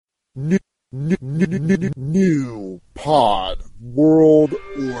New Pod World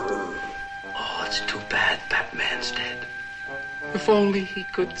Order. Oh, it's too bad Batman's dead. If only he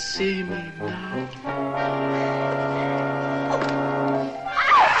could see me now.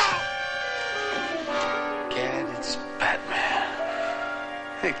 Gad, it's Batman.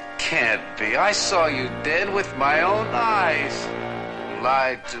 It can't be. I saw you dead with my own eyes. You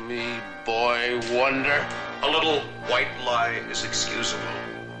lied to me, boy wonder. A little white lie is excusable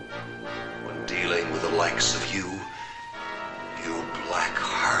when dealing with the likes of you, you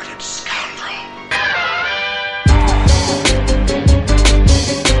black-hearted scoundrel.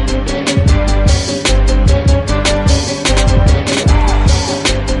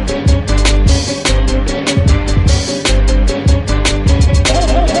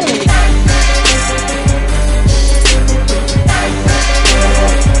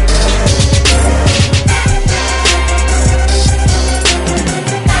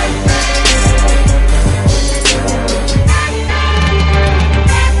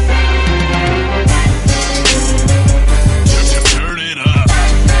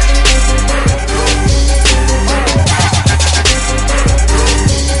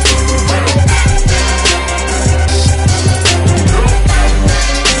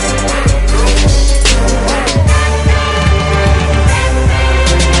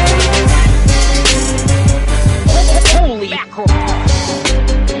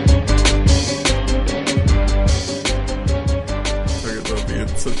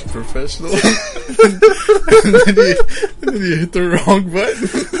 Professional. and then you hit the wrong button.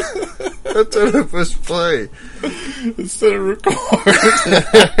 I tried to push play instead of record.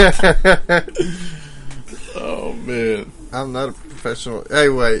 Oh man, I'm not a professional. Hey,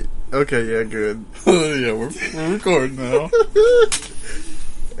 wait. Okay, yeah, good. Yeah, we're recording now.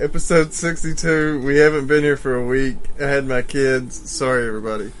 Episode 62. We haven't been here for a week. I had my kids. Sorry,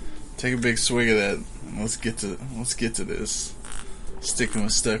 everybody. Take a big swig of that. Let's get to this. Sticking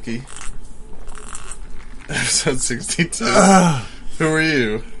with Stucky. Episode 62. Who are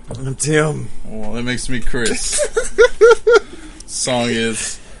you? I'm Tim. Well, that makes me Chris. Song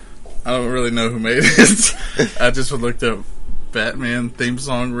is... I don't really know who made it. I just looked up Batman theme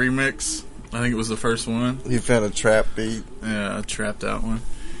song remix. I think it was the first one. You found a trap beat. Yeah, I trapped out one.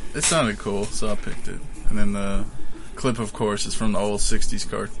 It sounded cool, so I picked it. And then the clip, of course, is from the old 60s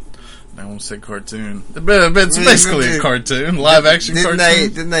cartoon. I won't say cartoon. It's basically a cartoon. Live action cartoon.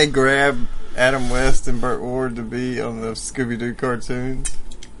 Didn't they grab Adam West and Burt Ward to be on the Scooby-Doo cartoon?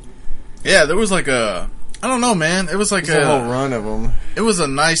 Yeah, there was like a... I don't know, man. It was like a whole run of them. It was a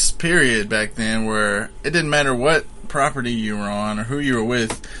nice period back then where it didn't matter what property you were on or who you were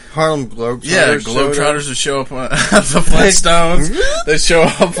with. Harlem Globetrotters. Yeah, Globetrotters would show up on the Flintstones. They'd show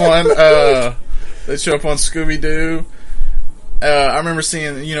up on Scooby-Doo. I remember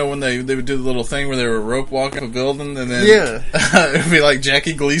seeing, when they would do the little thing where they were rope walking a building, and then it would be like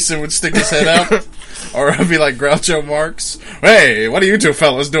Jackie Gleason would stick his head out, or it would be like Groucho Marx. Hey, what are you two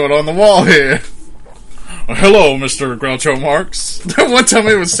fellas doing on the wall here? Hello, Mr. Groucho Marx. One time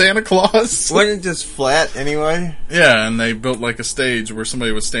it was Santa Claus. Wasn't it just flat anyway? Yeah, and they built like a stage where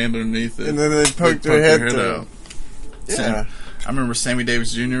somebody would stand underneath it. And then they poked their head out. Yeah. I remember Sammy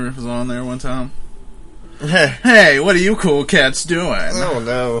Davis Jr. was on there one time. Hey, what are you cool cats doing? Oh,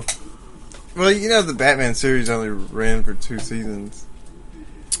 no. Well, the Batman series only ran for 2 seasons.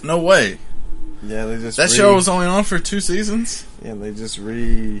 No way. Yeah, they just... That show was only on for 2 seasons? Yeah, they just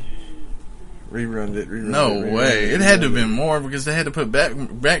rerun it. No way. It had to have been more because they had to put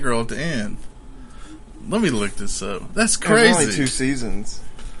Batgirl at the end. Let me look this up. That's crazy. It was only 2 seasons.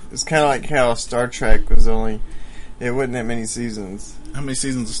 It's kind of like how Star Trek was only... It wasn't that many seasons. How many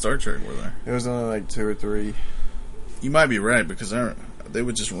seasons of Star Trek were there? It was only like 2 or 3. You might be right because they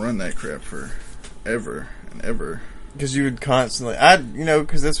would just run that crap for ever and ever. Because you would constantly,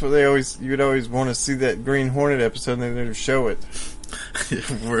 because that's what you would always want to see that Green Hornet episode and they would show it.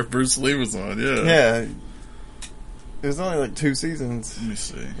 Where Bruce Lee was on, yeah. Yeah. It was only like 2 seasons. Let me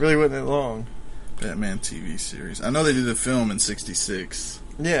see. Really wasn't that long. Batman TV series. I know they did the film in 1966.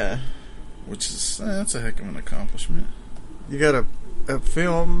 Yeah. Which is, that's a heck of an accomplishment. You got a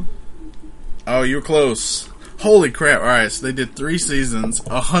film. Oh, you were close. Holy crap. Alright, so they did 3 seasons,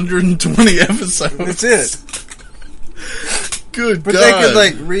 120 episodes. That's it. Good but God. But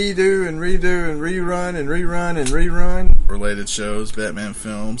they could redo and redo and rerun and rerun and rerun. Related shows, Batman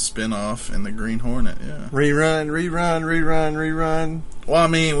films, spin-off, and the Green Hornet, yeah. Rerun. Well, I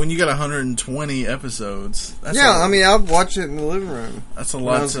mean, when you got 120 episodes... I'd watch it in the living room. That's a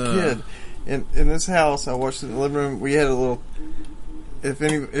lot when I was a kid. In this house, I watched it in the living room. We had a little... If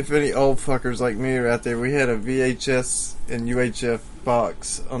any old fuckers like me are out there, we had a VHS and UHF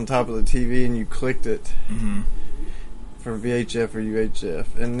box on top of the TV, and you clicked it for VHF or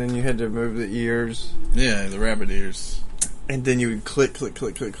UHF, and then you had to move the ears. Yeah, the rabbit ears. And then you would click.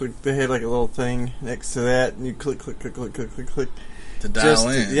 They had like a little thing next to that, and you click. To dial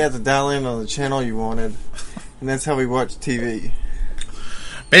in. To dial in on the channel you wanted. And that's how we watched TV.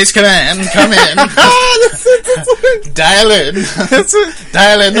 Base command, come in. Dial in.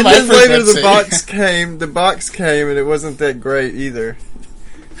 Dial in to my then later frequency. the box came, and it wasn't that great either.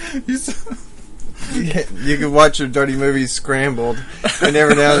 You could watch your dirty movies scrambled, and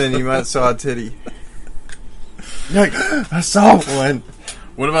every now and then you might saw a titty. You're like, I saw one.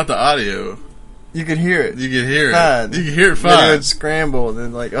 What about the audio? You could hear it. You could hear it. Fine. You could hear it fine. Then it would scramble, and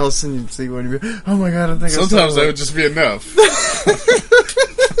then like all of a sudden you'd see one. And you'd be, oh my god! I think Sometimes I saw that would just be enough.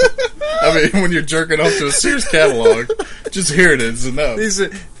 I mean, when you're jerking off to a Sears catalog, just hearing it is enough. These are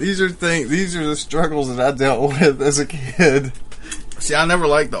the struggles that I dealt with as a kid. See, I never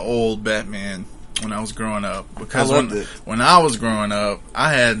liked the old Batman when I was growing up because I loved it. When I was growing up,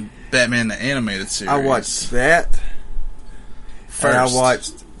 I had Batman the Animated Series. I watched that. First. And I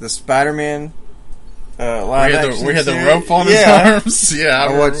watched the Spider-Man live action we had the series. rope on his arms. Yeah,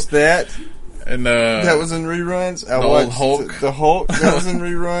 I watched that. And that was in reruns. I watched the Hulk. That was in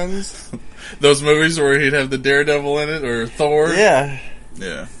reruns. Those movies where he'd have the Daredevil in it or Thor. Yeah.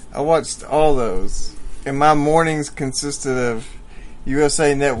 Yeah. I watched all those. And my mornings consisted of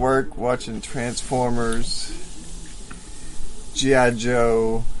USA Network, watching Transformers, G.I.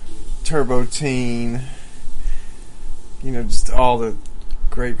 Joe, Turbo Teen, just all the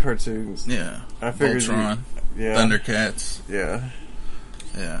great cartoons. Yeah. I figured Voltron, Thundercats. Yeah.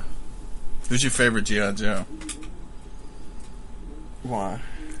 Yeah. Who's your favorite G.I. Joe? Why?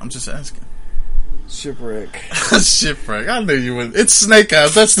 I'm just asking. Shipwreck. Shipwreck. I knew you would. It's Snake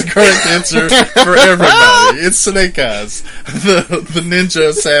Eyes. That's the correct answer for everybody. It's Snake Eyes, the ninja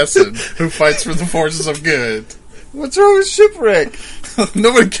assassin who fights for the forces of good. What's wrong with Shipwreck?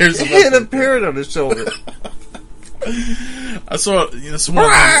 Nobody cares about He had a parrot on his shoulder. I saw, that's one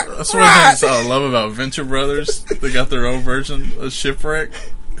of the things I love about Venture Brothers. They got their own version of Shipwreck.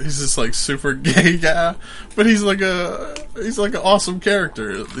 He's this like super gay guy, but he's like an awesome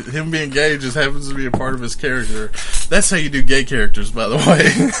character. Him being gay just happens to be a part of his character. That's how you do gay characters, by the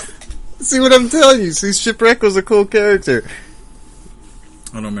way. See what I'm telling you? See, Shipwreck was a cool character.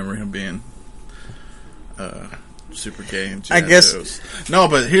 I don't remember him being super gay and I guess Joes. No,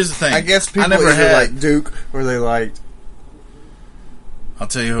 but here's the thing. I guess people never either like Duke or they liked. I'll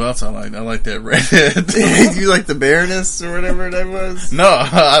tell you who else I liked. I like that redhead. You like the Baroness or whatever that was? No,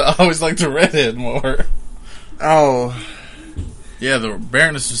 I always liked the redhead more. Oh. Yeah, the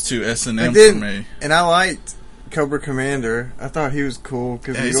Baroness was too S&M for me. And I liked Cobra Commander. I thought he was cool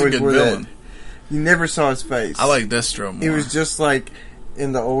because he's always a good wore villain. that. You never saw his face. I like Destro more. He was just like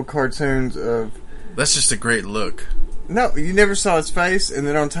in the old cartoons of... That's just a great look. No, you never saw his face, and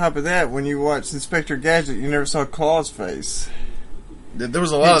then on top of that, when you watched Inspector Gadget, you never saw Claw's face. There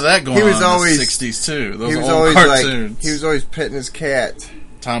was a lot of that going on in the 60s, too. Those old cartoons. He was always petting his cat.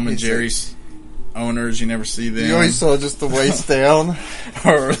 Tom and Jerry's owners, you never see them. You always saw just the waist down.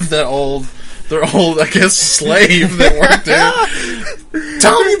 Or their old, I guess, slave that worked there.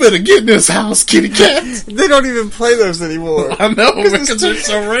 Tom, you better get in this house, kitty cat. They don't even play those anymore. I know, because they're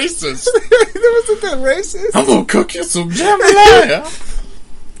so racist. That wasn't that racist. I'm gonna cook you some jambalaya.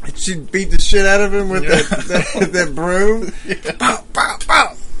 She beat the shit out of him with that broom. Yeah. Pow, pow,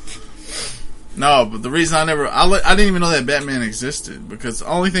 pow. No, but the reason I didn't even know that Batman existed, because the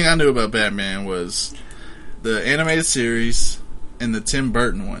only thing I knew about Batman was the animated series and the Tim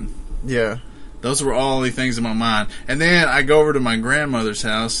Burton one. Yeah. Those were all the things in my mind. And then I go over to my grandmother's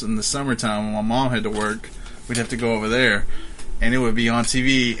house in the summertime when my mom had to work. We'd have to go over there. And it would be on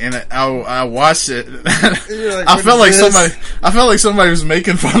TV, and I watched it. Like, I felt like somebody was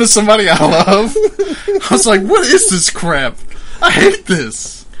making fun of somebody I love. I was like, "What is this crap? I hate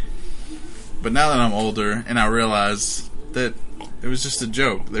this." But now that I'm older, and I realize that it was just a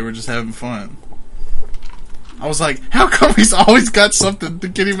joke. They were just having fun. I was like, "How come he's always got something to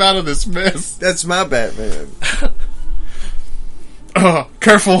get him out of this mess?" That's my Batman.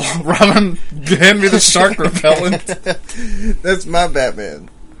 Careful, Robin. Hand me the shark repellent. That's my Batman.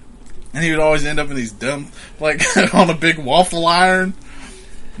 And he would always end up in these dumb, like, on a big waffle iron.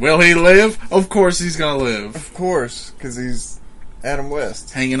 Will he live? Of course he's gonna live. Of course, because he's Adam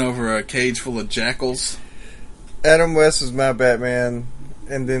West. Hanging over a cage full of jackals. Adam West was my Batman,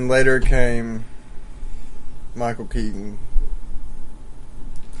 and then later came Michael Keaton.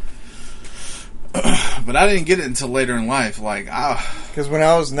 But I didn't get it until later in life. Because when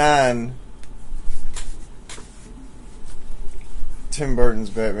I was 9, Tim Burton's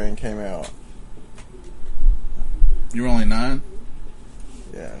Batman came out. You were only 9?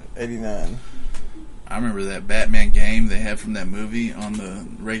 Yeah, 89. I remember that Batman game they had from that movie on the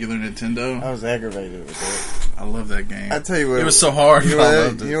regular Nintendo. I was aggravated with it. I love that game. I tell you what, it was so hard. You I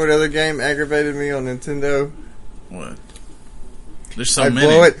loved it. know what other game aggravated me on Nintendo? What? There's so I'd many.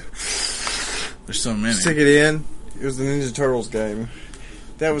 blow it. There's so many. Stick it in. It was the Ninja Turtles game.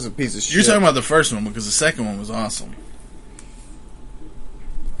 That was a piece of shit. You're talking about the first one because the second one was awesome.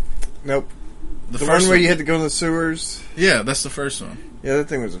 Nope. The one first where you had to go in the sewers? Yeah, that's the first one. Yeah, that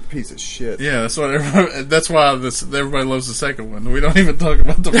thing was a piece of shit. Yeah, that's what. That's why everybody loves the second one. We don't even talk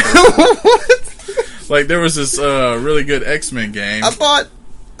about the first one. What? Like there was this really good X-Men game.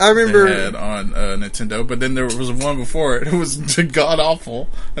 I remember they had on Nintendo, but then there was one before it. It was god awful,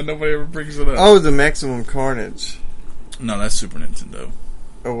 and nobody ever brings it up. Oh, the Maximum Carnage. No, that's Super Nintendo.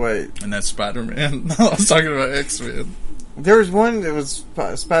 Oh wait, and that's Spider-Man. I was talking about X-Men. There was one that was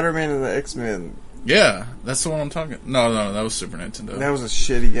Spider-Man and the X-Men. Yeah, that's the one I'm talking. No, that was Super Nintendo. That was a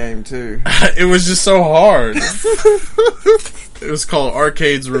shitty game too. It was just so hard. It was called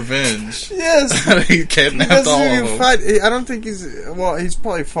Arcade's Revenge. Yes, he kidnapped all of them. Fight. I don't think he's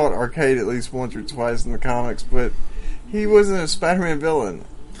probably fought Arcade at least once or twice in the comics, but he wasn't a Spider-Man villain.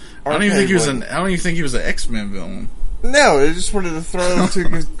 I don't even think he was I don't even think he was an X-Men villain. No, they just wanted to throw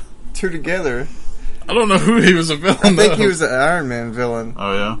them two together. I don't know who he was a villain. I think he was an Iron Man villain.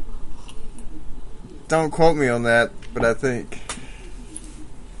 Oh yeah. Don't quote me on that, but I think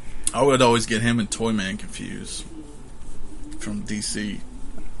I would always get him and Toyman confused from DC.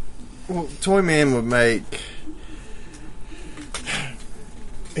 Well, Toyman would make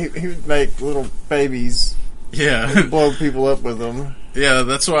he would make little babies. Yeah, and blow people up with them. Yeah,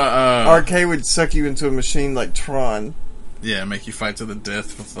 that's why. Arcade would suck you into a machine like Tron. Yeah, make you fight to the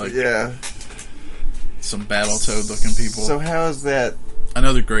death with some Battletoad looking people. So how is that?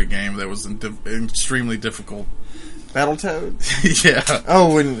 Another great game that was extremely difficult. Battletoad? Yeah.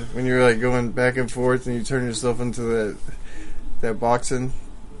 Oh, when you're like going back and forth and you turn yourself into that boxing,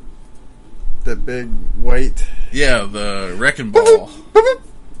 that big weight. Yeah, the wrecking ball.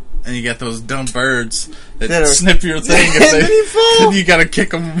 And you got those dumb birds that snip your thing. And you gotta kick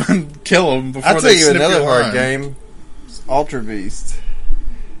them and kill them before they snip your line. I'll tell you another hard game. It's Ultra Beast.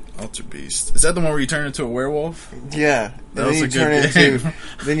 Ultra Beast. Is that the one where you turn into a werewolf? Yeah. That was a good game.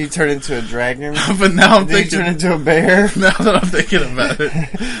 Then you turn into a dragon. But now I'm thinking... you turn into a bear. Now that I'm thinking about it,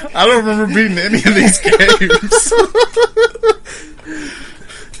 I don't remember beating any of these games.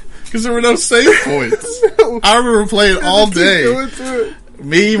 Because there were no save points. No. I remember playing all day.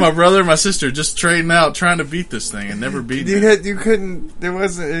 Me, my brother, my sister just trading out, trying to beat this thing and never beating it. You couldn't... There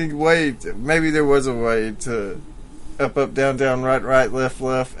wasn't any way... Maybe there was a way to... Up, down, down, right, left,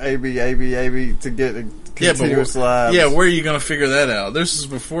 A, B, to get a continuous lives. Yeah, where are you going to figure that out? This is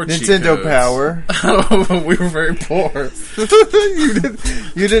before Nintendo Power. We were very poor.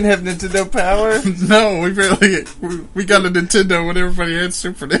 You didn't have Nintendo Power? No, we got a Nintendo when everybody had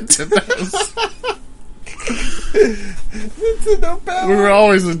Super Nintendos. Nintendo Power. We were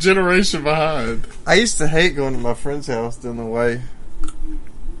always a generation behind. I used to hate going to my friend's house down the way.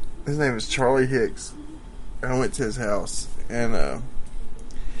 His name was Charlie Hicks. I went to his house, and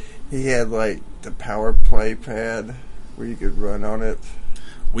he had like the Power Play pad where you could run on it.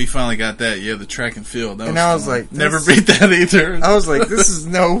 We finally got that. Yeah, the track and field. I was like, never beat that either. I was like, this is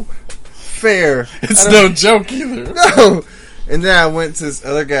no fair. It's no joke either. No. And then I went to this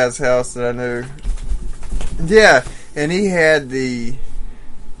other guy's house that I knew. Yeah, and he had the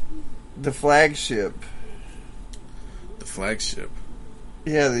flagship. The flagship.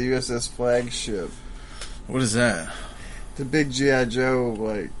 Yeah, the USS Flagship. What is that? The big G.I. Joe,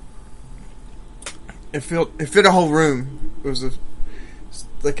 like it fit a whole room. It was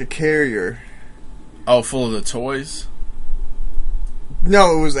like a carrier. Oh, full of the toys?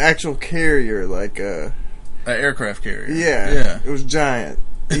 No, it was actual carrier, like an aircraft carrier. Yeah. It was giant.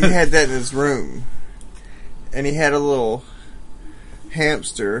 He had that in his room. And he had a little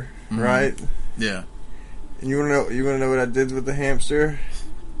hamster, right? Yeah. And you wanna know what I did with the hamster?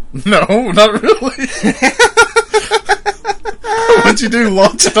 No, not really. What'd you do?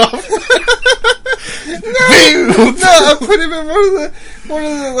 Launch it off? No, I put him in one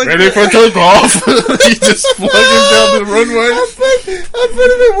of the like. Ready for takeoff? You just flung him down the runway. I put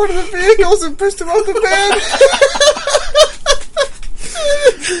him in one of the vehicles and pushed him off the bed.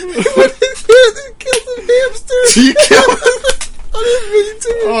 Killed the hamster. You killed him? I didn't mean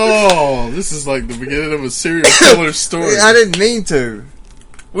to. Oh, this is like the beginning of a serial killer story. I didn't mean to.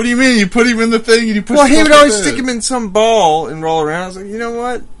 What do you mean? You put him in the thing and you pushed him off the bed? Well, he would always stick him in some ball and roll around. I was like, you know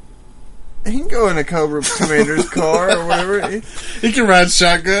what? He can go in a Cobra Commander's car or whatever. He can ride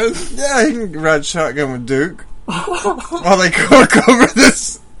shotgun. Yeah, he can ride shotgun with Duke. While they work over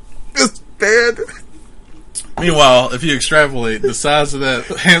this bed. Meanwhile, if you extrapolate the size of that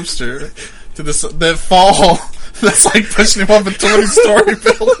hamster to that fall, that's like pushing him off a 20-story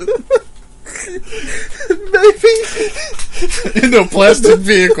building. Maybe. Into a plastic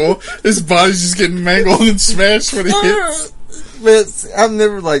vehicle. His body's just getting mangled and smashed when he hits. But I've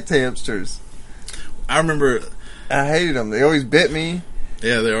never liked hamsters. I remember... I hated them. They always bit me.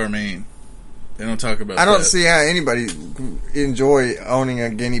 Yeah, they are mean. They don't talk about that. I don't see how anybody enjoy owning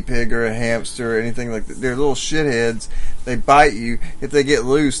a guinea pig or a hamster or anything like that. They're little shitheads. They bite you. If they get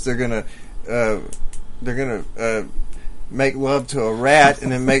loose, they're gonna make love to a rat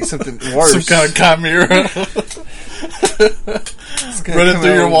and then make something worse. Some kind of chimera. Running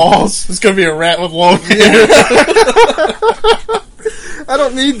through your walls. It's gonna be a rat with long hair. I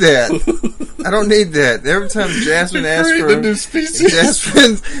don't need that. Every time Jasmine asks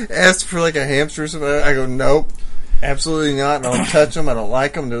for like a hamster or something, I go, nope, absolutely not. I don't touch them. I don't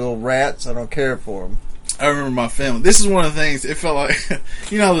like them. They're little rats. I don't care for them. I remember my family. This is one of the things. It felt like,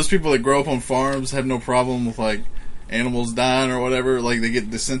 you know how those people that grow up on farms have no problem with like animals dying or whatever. Like they get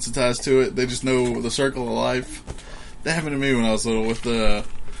desensitized to it. They just know the circle of life. That happened to me when I was little with the...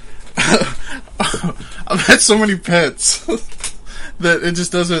 I've had so many pets that it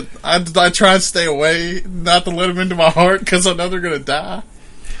just doesn't... I try and stay away, not to let them into my heart, because I know they're going to die.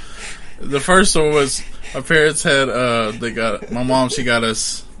 The first one was... My parents had... My mom, she got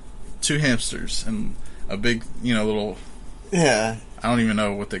us 2 hamsters and a big, little... Yeah. I don't even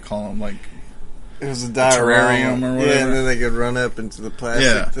know what they call them, like... It was a terrarium or whatever. Yeah, and then they could run up into the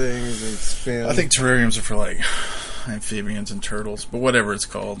plastic things and spin. I think terrariums are for like amphibians and turtles, but whatever it's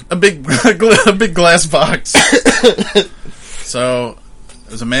called. A big glass box. So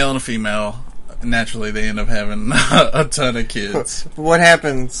it was a male and a female. Naturally, they end up having a ton of kids. But what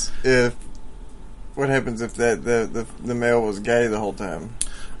happens if that the male was gay the whole time?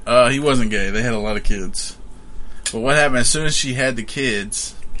 He wasn't gay. They had a lot of kids. But what happened as soon as she had the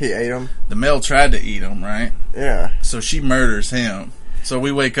kids? He ate them? The male tried to eat them, right? Yeah. So she murders him. So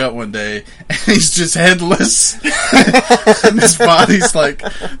we wake up one day, and he's just headless. And his body's like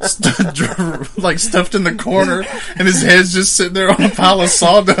stuffed in the corner, and his head's just sitting there on a pile of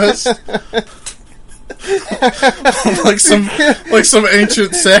sawdust. like some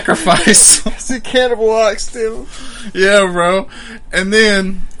ancient sacrifice. It's a cannibal ox still. Yeah, bro. And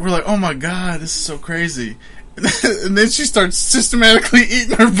then we're like, oh my god, this is so crazy. And then she starts systematically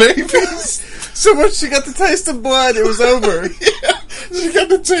eating her babies. So once she got the taste of blood, it was over. Yeah, she got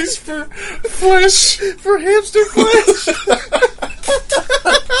the taste for flesh. For hamster flesh.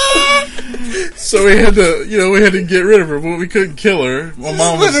 So we had to get rid of her, but we couldn't kill her. My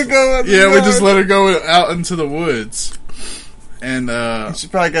mom let her go. We just let her go out into the woods. And she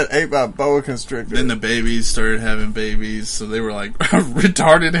probably got ate by a boa constrictor. Then the babies started having babies, so they were like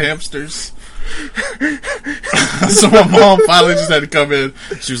retarded hamsters. So my mom finally just had to come in.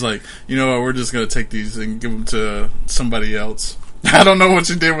 She was like, you know what, we're just going to take these and give them to somebody else. I don't know what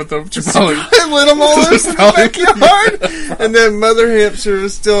she did with them. She probably lit them all in the backyard. And then mother hamster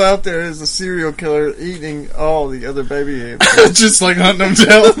is still out there as a serial killer eating all the other baby hamsters. Just like hunting them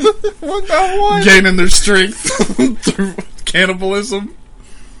down. One by one. Gaining their strength through cannibalism.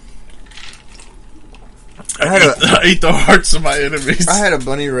 I ate the hearts of my enemies. I had a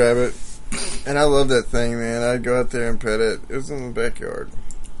bunny rabbit. And I love that thing, man. I'd go out there and pet it. It was in the backyard.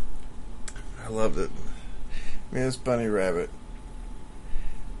 I loved it. Man, this bunny rabbit.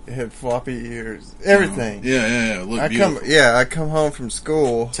 It had floppy ears. Everything. Yeah. Look beautiful. I come home from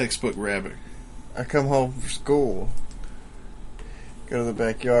school. Textbook rabbit. I come home from school. Go to the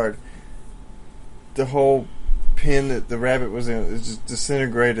backyard. The whole pen that the rabbit was in is just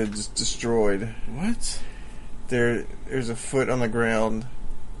disintegrated, just destroyed. What? There's a foot on the ground.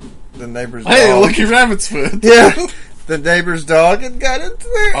 The neighbor's dog. Hey, look, your rabbit's foot. Yeah. The neighbor's dog had got into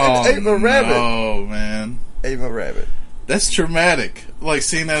there and ate my rabbit. Oh, man. Ate my rabbit. That's traumatic. Like,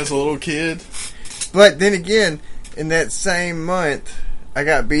 seeing that as a little kid. But then again, in that same month, I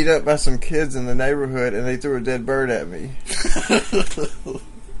got beat up by some kids in the neighborhood and they threw a dead bird at me.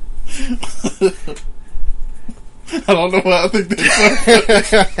 I don't know why I think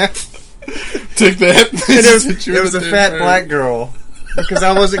that's Take that. It was a fat black girl. Because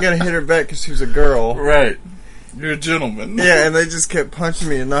I wasn't going to hit her back because she was a girl. Right. You're a gentleman. Yeah, and they just kept punching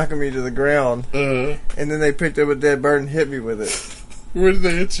me and knocking me to the ground. Uh-huh. And then they picked up a dead bird and hit me with it. Where did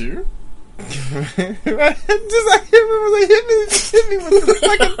they hit you? I remember they hit me with the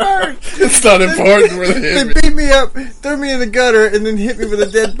fucking bird. It's not important where they hit me. They beat me up, threw me in the gutter, and then hit me with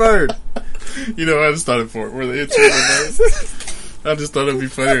a dead bird. You know, I just thought it for it. Where they hit you in the face. I just thought it'd be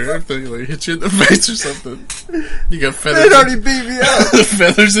funnier if they like hit you in the face or something. You got feathers. They'd already beat me up.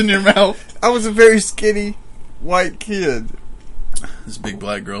 Feathers in your mouth. I was a very skinny white kid. This big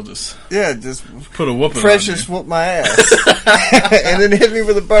black girl just put a whooping Precious on you. whooped my ass. And then hit me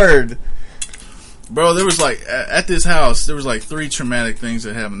with a bird. Bro, there was like, at this house, there was like 3 traumatic things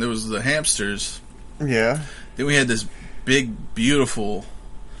that happened. There was the hamsters. Yeah. Then we had this big, beautiful,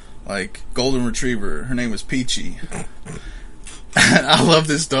 like, golden retriever. Her name was Peachy. I love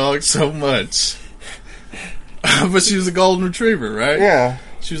this dog so much. But she was a golden retriever, right? Yeah.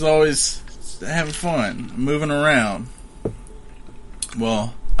 She was always having fun, moving around.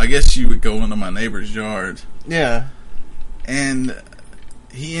 Well, I guess she would go into my neighbor's yard. Yeah. And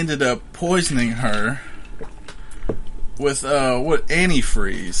he ended up poisoning her with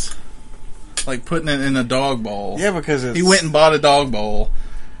antifreeze, like putting it in a dog bowl. Yeah, because he went and bought a dog bowl,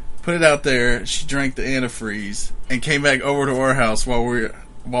 put it out there. She drank the antifreeze and came back over to our house while we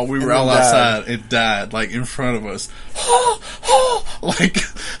were all outside. It died like in front of us, like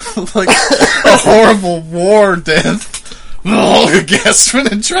a horrible war death. Gasping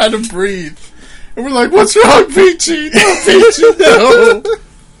and trying to breathe. And we're like, what's wrong, Peachy? No, Peachy, no.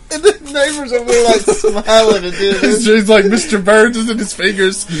 And the neighbors over there like smiling and doing this. He's like, Mr. Burns is in his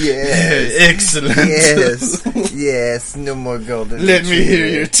fingers. Yes. Excellent. Yes. Yes. No more golden. Let me hear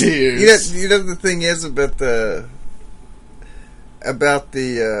your tears. You know the thing is about the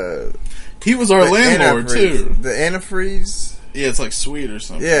he was our landlord too. The antifreeze. Yeah, it's like sweet or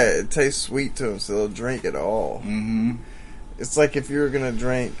something. Yeah, it tastes sweet to them, so they'll drink it all. Mm-hmm. It's like if you were gonna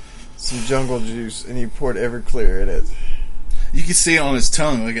drink some jungle juice and you poured Everclear in it. You could see it on his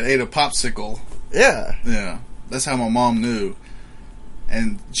tongue, like it ate a popsicle. Yeah. Yeah. That's how my mom knew.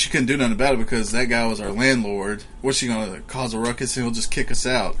 And she couldn't do nothing about it because that guy was our landlord. What's she going to cause a ruckus and he'll just kick us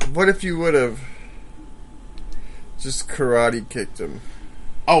out? What if you would have just karate kicked him?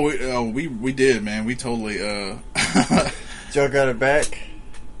 Oh, we did, man. We totally, Y'all got it back?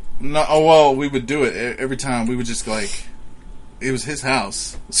 No, well, we would do it every time. We would just like, it was his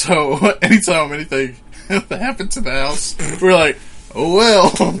house. So anytime anything happened to the house, we're like, oh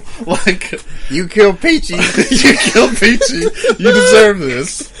well, like, you killed Peachy. You killed Peachy. You deserve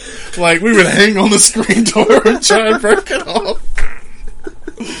this. Like, we would hang on the screen door and try and break it off.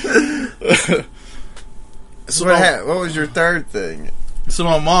 So what was your third thing? So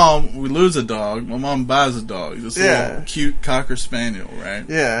my mom, we lose a dog. My mom buys a dog. This little cute Cocker Spaniel, right?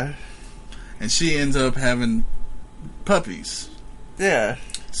 Yeah. And she ends up having puppies. Yeah.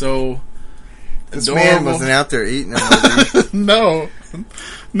 So this man wasn't out there eating them. No,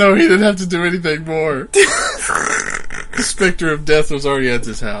 he didn't have to do anything more. The specter of death was already at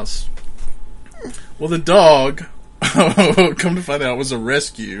this house. Well, the dog, come to find out, was a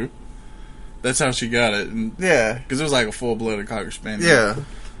rescue. That's how she got it. And, yeah. Because it was like a full-blooded Cocker Spaniel. Yeah.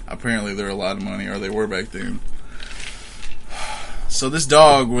 Apparently they're a lot of money, or they were back then. So this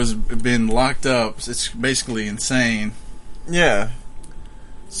dog was been locked up. It's basically insane. Yeah.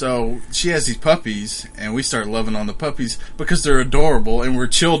 So she has these puppies, and we start loving on the puppies because they're adorable, and we're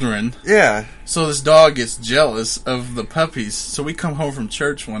children. Yeah. So this dog gets jealous of the puppies. So we come home from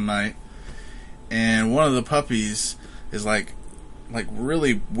church one night, and one of the puppies is like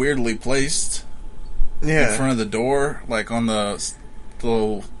really weirdly placed in front of the door, like on the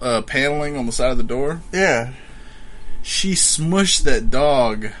little paneling on the side of the door. Yeah. She smushed that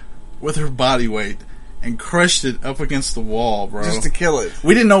dog with her body weight and crushed it up against the wall, bro. Just to kill it.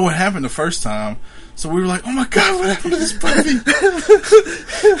 We didn't know what happened the first time, so we were like, oh my god, what happened to this puppy?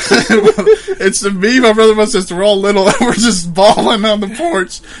 It's me, my brother, my sister, we're all little, and we're just bawling on the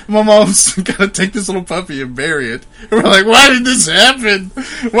porch. My mom's gotta take this little puppy and bury it. And we're like, why did this happen?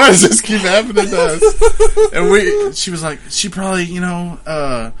 Why does this keep happening to us? And she was like, she probably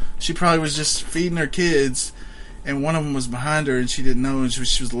was just feeding her kids, and one of them was behind her, and she didn't know, and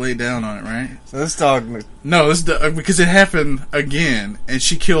she was laid down on it, right? So this dog... No, because it happened again, and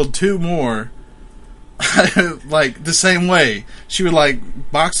she killed 2 more, like, the same way. She would,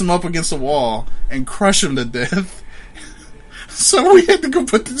 like, box them up against the wall and crush them to death. So we had to go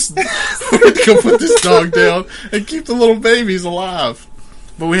put this dog down and keep the little babies alive.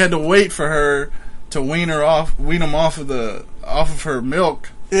 But we had to wait for her to wean them off of her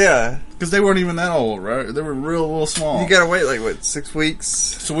milk. Yeah. Because they weren't even that old, right? They were real small. You gotta wait, like, what, 6 weeks?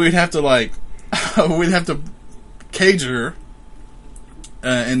 So we'd have to, we'd have to cage her,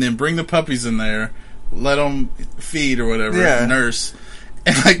 and then bring the puppies in there, let them feed or whatever, nurse,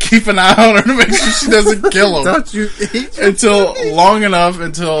 and, keep an eye on her to make sure she doesn't kill them. Don't you eat until long enough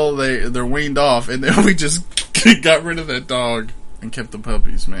until they're weaned off, and then we just got rid of that dog and kept the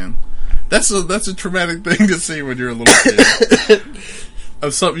puppies, man. That's a traumatic thing to see when you're a little kid.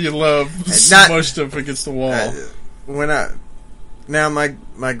 Of something you love smushed up against the wall.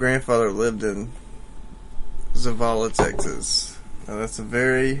 My grandfather lived in Zavala, Texas. Now, that's a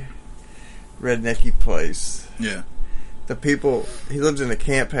very rednecky place. Yeah. He lived in a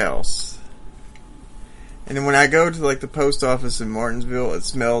camp house. And then when I go to like the post office in Martinsville, it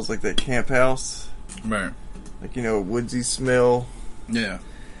smells like that camp house. Right. Like, you know, woodsy smell. Yeah.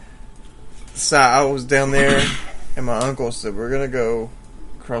 So I was down there, and my uncle said, we're going to go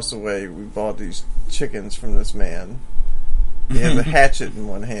across the way. We bought these chickens from this man. He has a hatchet in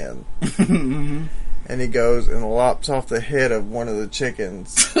one hand. And he goes and lops off the head of one of the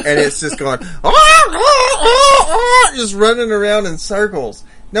chickens. And it's just going, just running around in circles.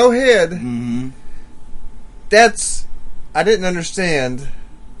 No head. Mm-hmm. I didn't understand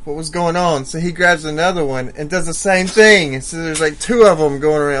what was going on. So he grabs another one and does the same thing. And so there's like two of them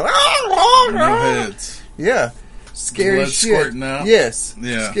going around. No heads. Yeah. Scary blood shit. Squirting out. Yes.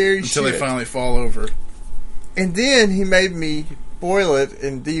 Yeah. Scary Until shit. they finally fall over. And then he made me boil it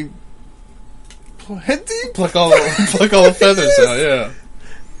and Pluck all the feathers out, yeah.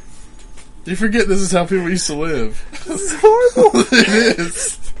 You forget this is how people used to live. This is horrible. It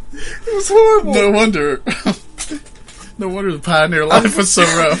is. It was horrible. No wonder. No wonder the pioneer life was so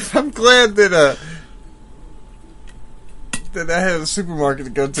rough. I'm glad that I had a supermarket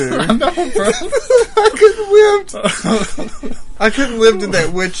to go to. I know, bro. I couldn't live in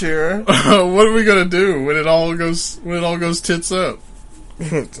that witch era. What are we gonna do when it all goes tits up?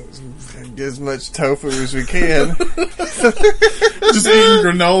 Get as much tofu as we can. Just eating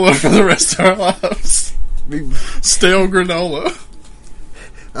granola for the rest of our lives. Stale granola.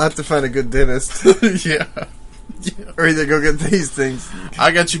 I have to find a good dentist. Yeah. Or either go get these things.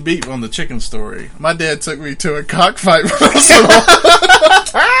 I got you beat on the chicken story. My dad took me to a cockfight.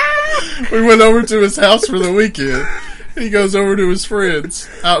 We went over to his house for the weekend. He goes over to his friends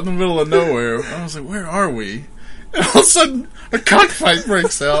out in the middle of nowhere. I was like, where are we? And all of a sudden, a cockfight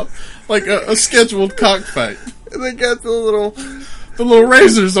breaks out. Like a scheduled cockfight. And they got the little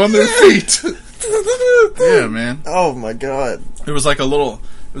razors on their feet. Yeah, man. Oh my god. It was like it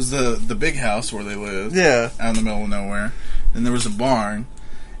was the big house where they lived. Yeah. Out in the middle of nowhere. And there was a barn.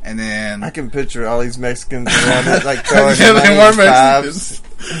 And then... I can picture all these Mexicans around it, like throwing yeah, they were 95s. Mexicans.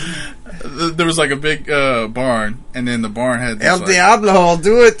 There was like a big barn, and then the barn had this, El Diablo, I'll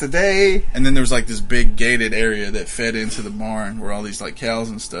do it today. And then there was like this big gated area that fed into the barn where all these like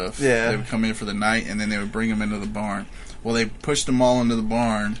cows and stuff. Yeah. They would come in for the night, and then they would bring them into the barn. Well, they pushed them all into the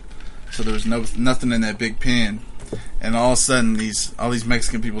barn, so there was nothing in that big pen. And all of a sudden, all these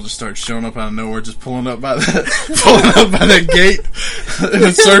Mexican people just start showing up out of nowhere, just pulling up by that gate in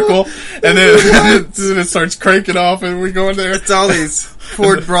a circle, and then it starts cranking off, and we go in there. It's all these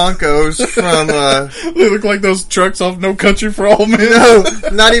Ford Broncos from. They look like those trucks off No Country for Old Men. No,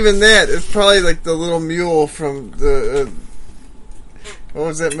 not even that. It's probably like the little mule from the. What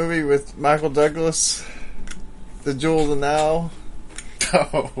was that movie with Michael Douglas? The Jewel of the Nile.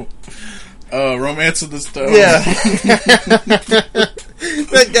 Oh. Romance of the Stone. Yeah.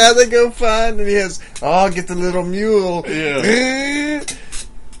 That guy they go find, and he has, get the little mule. Yeah.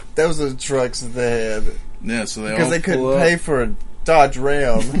 Those are the trucks that they had. Yeah, so because they couldn't pay for a Dodge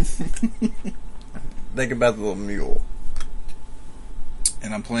Ram. Think about the little mule.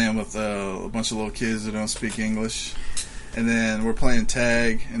 And I'm playing with a bunch of little kids that don't speak English. And then we're playing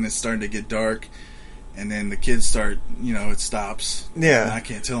tag, and it's starting to get dark. And then the kids start, it stops. Yeah. And I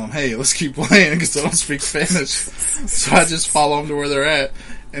can't tell them, hey, let's keep playing because I don't speak Spanish. So I just follow them to where they're at.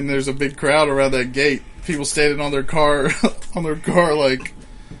 And there's a big crowd around that gate. People standing on their car, like,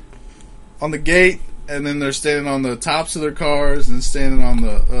 on the gate. And then they're standing on the tops of their cars and standing on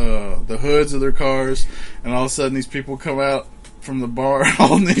the hoods of their cars. And all of a sudden these people come out from the bar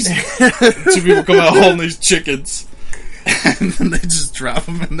holding these... two people come out holding these chickens. And then they just drop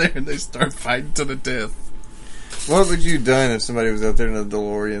them in there and they start fighting to the death. What would you have done if somebody was out there in a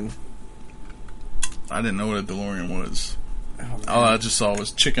DeLorean? I didn't know what a DeLorean was. All I just saw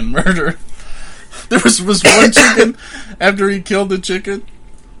was chicken murder. There was one chicken, after he killed the chicken,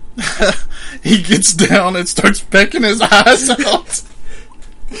 he gets down and starts pecking his eyes out.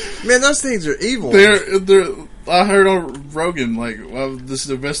 Man, those things are evil. I heard on Rogan, this is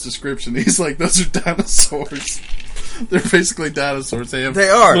the best description. He's like, those are dinosaurs. They're basically dinosaurs. They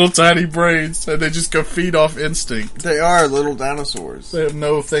are little tiny brains, and they just go feed off instinct. They are little dinosaurs. They have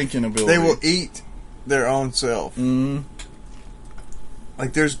no thinking ability. They will eat their own self. Mm-hmm.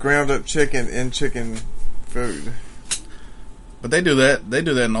 Like there's ground up chicken in chicken food. But they do that. They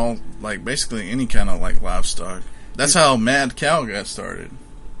do that in all, basically any kind of livestock. That's how mad cow got started.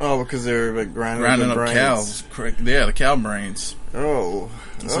 Oh, because they're like grinding up brains. cows. Yeah, the cow brains. Oh.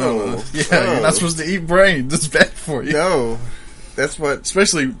 You're not supposed to eat brains. It's bad for you. No. That's what...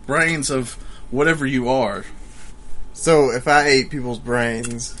 Especially brains of whatever you are. So, if I ate people's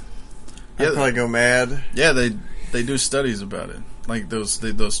brains, I'd probably go mad. Yeah, they do studies about it. Like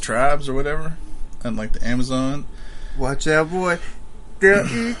those tribes or whatever. And like the Amazon. Watch out, boy. They'll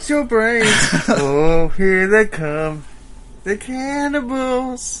eat your brains. Oh, here they come. The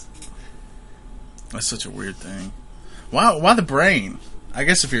cannibals. That's such a weird thing. Why the brain? I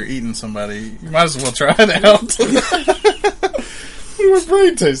guess if you're eating somebody, you might as well try it out. What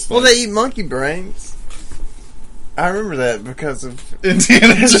brain tastes like? Well, they eat monkey brains. I remember that because of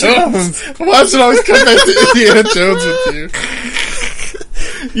Indiana Jones. Why should I always come back to Indiana Jones with you?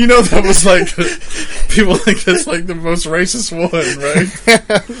 You know that was like... People think that's like the most racist one, right?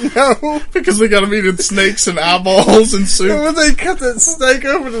 No. Because they got them eating snakes and eyeballs and soup. When they cut that snake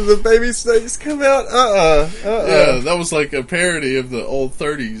open and the baby snakes come out, Yeah, that was like a parody of the old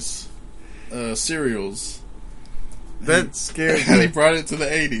 30s cereals. That scared me. And he brought it to the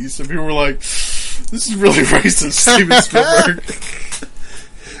 80s, and people were like, this is really racist, Steven Spielberg.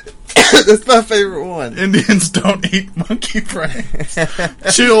 That's my favorite one. Indians don't eat monkey brains.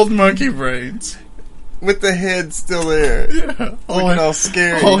 Chilled monkey brains. With the head still there. Yeah. All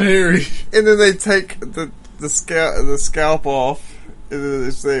scary. All hairy. And then they take the scalp off, and then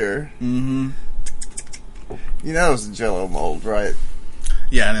it's there. Mm-hmm. You know it was a Jell-O mold, right?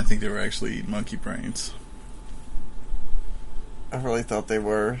 Yeah, I didn't think they were actually eating monkey brains. I really thought they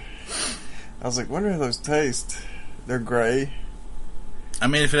were. I was like, wonder how those taste. They're gray. I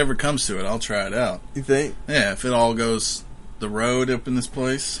mean, if it ever comes to it, I'll try it out. You think? Yeah, if it all goes the road up in this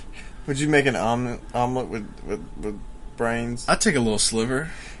place. Would you make an omelet with brains? I'd take a little sliver.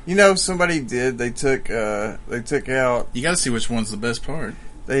 You know, somebody did. They took out. You got to see which one's the best part.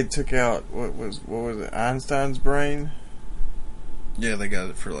 They took out what was it? Einstein's brain. Yeah, they got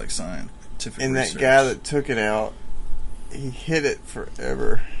it for like scientific. And research. that guy that took it out, he hid it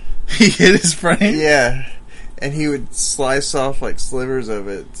forever. He hid his brain. Yeah, and he would slice off like slivers of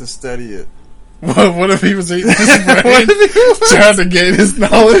it to study it. What if he was eating his brain, trying to gain his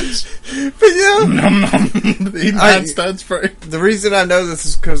knowledge? But yeah, Nom nom. Eating Einstein's brain. The reason I know this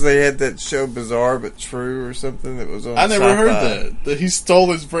is because they had that show Bizarre but True or something that was on. I never heard that he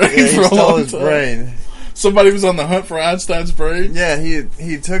stole his brain. Yeah, for he a stole long his time. brain. Somebody was on the hunt for Einstein's brain. Yeah,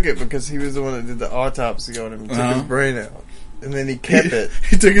 he took it because he was the one that did the autopsy on him and took his brain out, and then he kept it.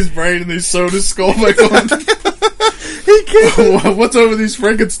 He took his brain and he sewed his skull back on. He kept it. What's over these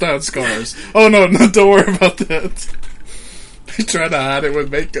Frankenstein scars? Oh no, don't worry about that. He tried to hide it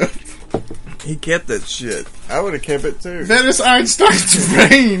with makeup. He kept that shit. I would have kept it too. That is Einstein's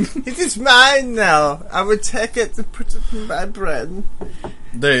brain. It is mine now. I would take it to put it in my bread.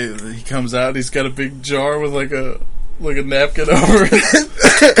 He comes out. He's got a big jar with like a napkin over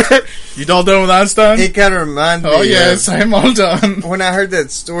it. You all done with Einstein? It kind of reminded me. Oh yes, I'm all done. When I heard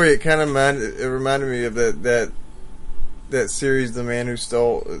that story, it kind of reminded me of that series, The Man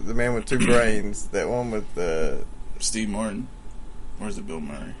with Two Brains. That one with Steve Martin, or is it Bill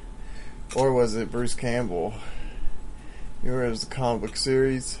Murray? Or was it Bruce Campbell? You remember it was the comic book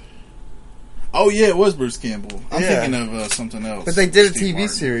series? Oh yeah, it was Bruce Campbell. I'm Yeah. thinking of something else. But they did a Steve TV Martin.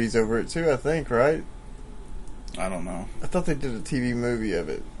 series over it too, I think, right? I don't know. I thought they did a TV movie of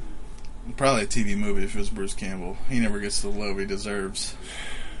it. Probably a TV movie if it was Bruce Campbell. He never gets the love he deserves.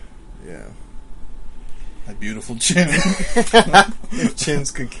 Yeah. That beautiful chin. If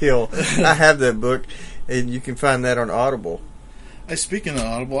chins could kill. I have that book, and you can find that on Audible. Hey, speaking of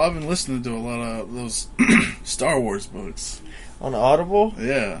Audible, I've been listening to a lot of those Star Wars books. On Audible?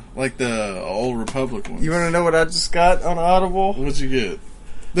 Yeah, like the Old Republic ones. You want to know what I just got on Audible? What'd you get?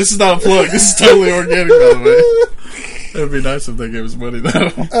 This is not a plug. This is totally organic, by the way. It'd be nice if they gave us money,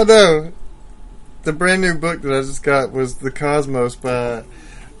 though. I know. The brand new book that I just got was The Cosmos by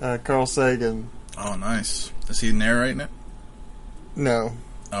Carl Sagan. Oh, nice. Is he narrating it? No.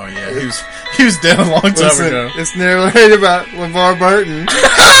 Oh yeah, he was dead a long time Listen, ago. it's narrated by LeVar Burton.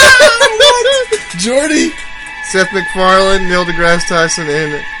 What? Jordy? Seth MacFarlane, Neil deGrasse Tyson,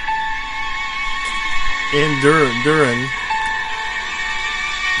 and Duran.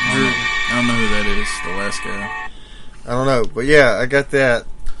 I don't know who that is, the last guy. I don't know, but yeah, I got that.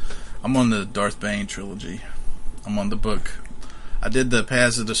 I'm on the Darth Bane trilogy. I'm on the book. I did the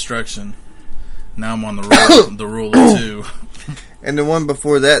Paths of Destruction. Now I'm on the Rule of Two. And the one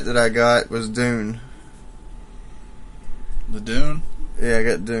before that I got was Dune. The Dune? Yeah, I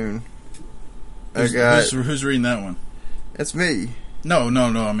got Dune. Who's reading that one? That's me. No.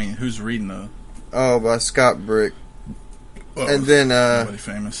 I mean, who's reading the? Oh, by Scott Brick. Well, and then nobody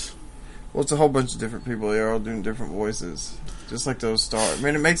famous. Well, it's a whole bunch of different people. They're all doing different voices, just like those Star. I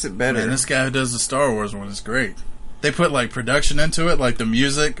mean, it makes it better. Man, this guy who does the Star Wars one is great. They put like production into it, like the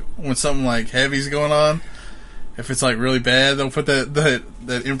music when something like heavy's going on. If it's like really bad, they'll put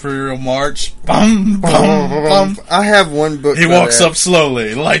that Imperial March. Bum, bum, bum. I have one book. He walks up slowly,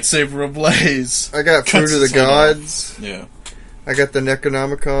 lightsaber ablaze. I got Fruit of the Gods. Yeah. I got the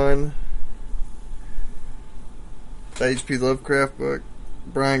Necronomicon. The H.P. Lovecraft book.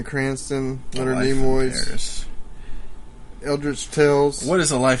 Bryan Cranston. Leonard Nimoy's. Eldritch Tales. What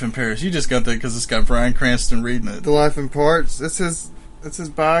is A Life in Paris? You just got that because it's got Bryan Cranston reading it. The Life in Parts. That's his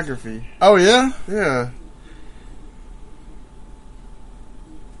biography. Oh, yeah? Yeah.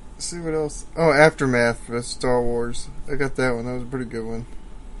 Let's see what else. Oh, Aftermath for Star Wars. I got that one. That was a pretty good one.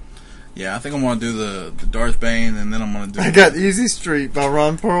 Yeah, I think I'm going to do the Darth Bane, and then I'm going to do... I got Easy Street by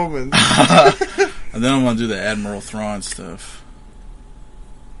Ron Perlman. And then I'm going to do the Admiral Thrawn stuff.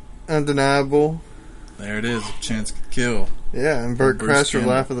 Undeniable. There it is. A Chance to Kill. Yeah, and Burt Kreischer,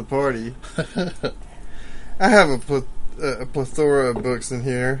 Life of the Party. I have a plethora of books in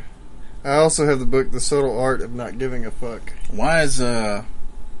here. I also have the book The Subtle Art of Not Giving a Fuck. Why is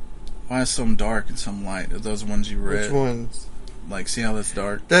some dark and some light? Are those ones you read? Which ones? Like, see how that's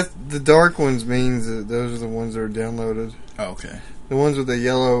dark? The dark ones means that those are the ones that are downloaded. Oh, okay. The ones with the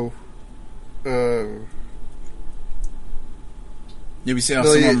yellow... Yeah, we see how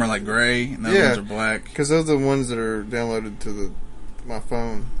some of them are like gray and the other ones are black. Because those are the ones that are downloaded to my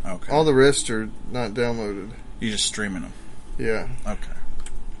phone. Okay. All the rest are not downloaded. You're just streaming them. Yeah. Okay.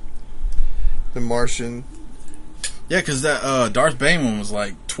 The Martian. Yeah, because that Darth Bane one was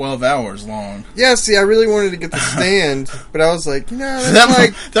like 12 hours long. Yeah, see, I really wanted to get the stand, but I was like, that's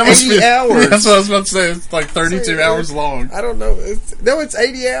that 80 hours. That's what I was about to say. It's like 32 hours long. I don't know. It's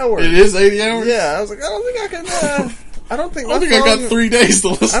 80 hours. It is 80 hours? Yeah, I was like, I don't think I can... I don't think I got 3 days to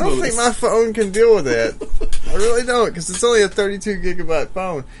listen to this. I don't think my phone can deal with that. I really don't, because it's only a 32 gigabyte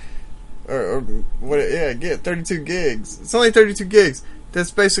phone. Or what? Yeah, get 32 gigs. It's only 32 gigs.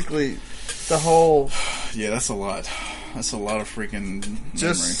 That's basically the whole... Yeah, that's a lot. That's a lot of freaking memory.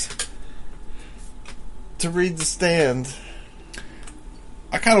 Just to read The Stand.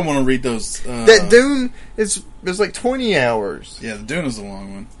 I kind of want to read those... that Dune is like 20 hours. Yeah, the Dune is a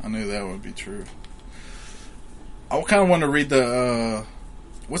long one. I knew that would be true. I kind of want to read the...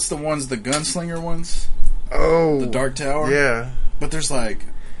 what's the ones, the gunslinger ones? Oh. The Dark Tower? Yeah. But there's like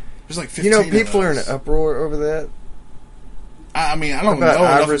 15 You know, people are in an uproar over that. I mean, I don't know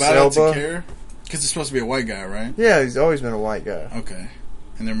enough about it to care. Because it's supposed to be a white guy, right? Yeah, he's always been a white guy. Okay.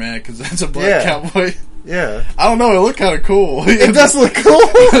 And they're mad because that's a black cowboy? Yeah. I don't know, it looked kind of cool. It does look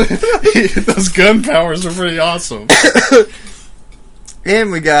cool. Those gun powers are pretty awesome.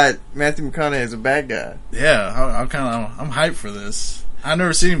 And we got Matthew McConaughey as a bad guy. Yeah, I'm hyped for this. I've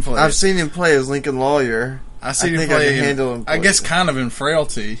never seen him play. I've seen him play as Lincoln Lawyer. I've seen him play. I guess kind of in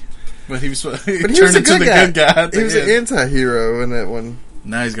Frailty, but he was. But he was a good guy. He was an anti-hero in that one.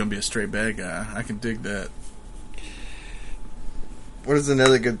 Now he's gonna be a straight bad guy. I can dig that. What is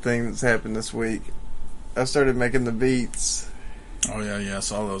another good thing that's happened this week? I started making the beats. Oh yeah, I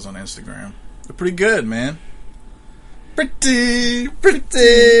saw those on Instagram. They're pretty good, man. Pretty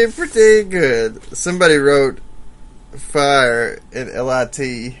good. Somebody wrote fire in LIT.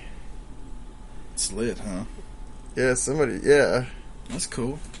 It's lit, huh? Yeah, somebody, yeah. That's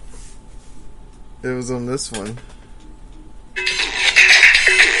cool. It was on this one.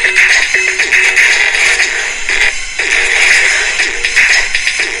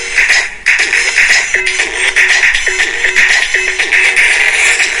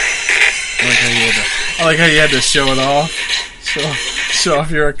 I like how you had to show it off. Show off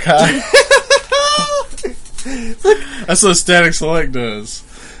you're a guy. That's what Static Select does.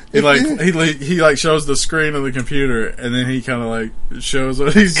 He shows the screen of the computer, and then he kind of like shows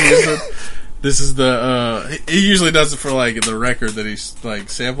what he's using. This is the he usually does it for like the record that he's like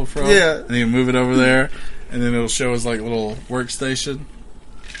sampled from. Yeah, and he'll move it over there, and then it'll show his like little workstation.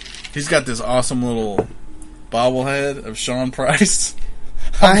 He's got this awesome little bobblehead of Sean Price.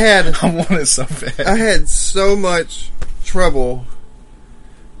 I want it so bad. I had so much trouble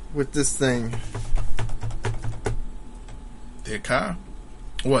with this thing. The Akai?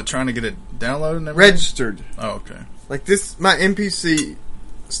 What, trying to get it downloaded and everything? Registered. Oh, okay. Like this, my MPC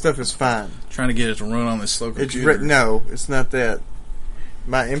stuff is fine. Trying to get it to run on this slow computer. No, it's not that.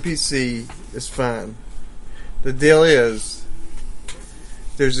 My MPC is fine. The deal is,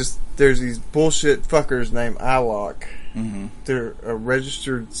 there's these bullshit fuckers named iLock. Mm-hmm. They're a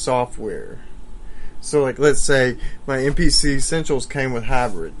registered software. So, like, let's say my MPC Essentials came with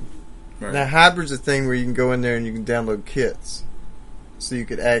Hybrid. Right. Now, Hybrid's a thing where you can go in there and you can download kits. So you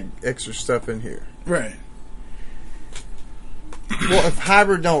could add extra stuff in here. Right. Well, if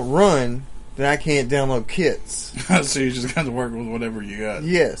Hybrid don't run, then I can't download kits. So you just got to work with whatever you got.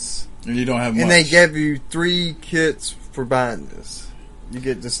 Yes. And you don't have much. And they give you 3 kits for buying this. You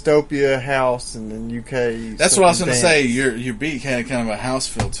get Dystopia, House, and then UK. That's what I was going to say. Your beat had kind of a house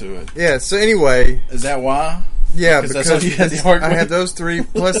feel to it. Yeah, so anyway. Is that why? Yeah, because because that's what you had to work I with? had those 3,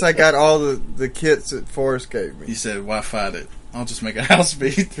 plus I got all the kits that Forrest gave me. You said, why fight it? I'll just make a house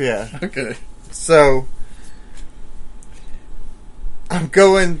beat. Yeah. Okay. So, I'm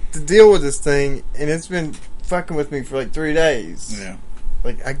going to deal with this thing, and it's been fucking with me for like 3 days. Yeah.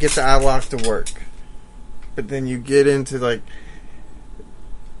 Like, I get the iLock to work. But then you get into like,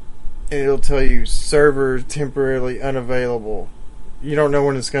 and it'll tell you server temporarily unavailable. You don't know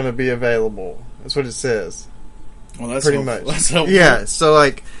when it's going to be available. That's what it says. Well, that's pretty helpful. much. That's helpful. Yeah, so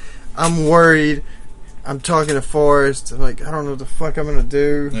like, I'm worried. I'm talking to Forrest. I'm like, I don't know what the fuck I'm going to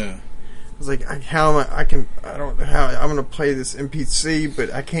do. Yeah. I was like, how am I don't know how I'm going to play this MPC,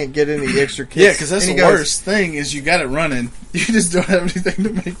 but I can't get any extra kits. Yeah, because that's And the he goes, worst thing is you got it running. You just don't have anything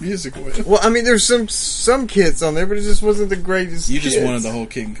to make music with. Well, I mean, there's some kits on there, but it just wasn't the greatest. You just kits. wanted the whole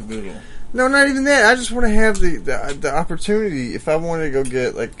kit and caboodle. No, not even that. I just want to have the opportunity. If I wanted to go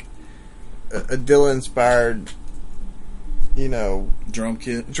get like a Dilla inspired, Drum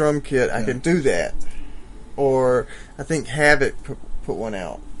kit. I could do that. Or I think Havoc put one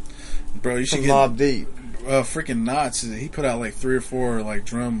out. Bro, you should from get Mobb Deep. Freaking Knots. He put out like 3 or 4 like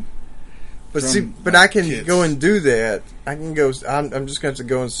drum. But drum I can kits. go and do that. I can go. I'm just going to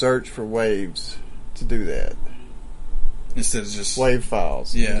go and search for waves to do that. Instead of just Wave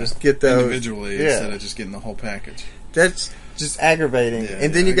files. Yeah, just get those individually instead of just getting the whole package. That's just aggravating. Yeah,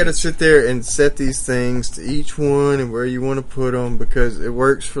 and then you got to sit there and set these things to each one and where you want to put them, because it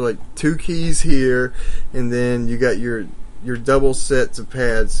works for like 2 keys here, and then you got your double sets of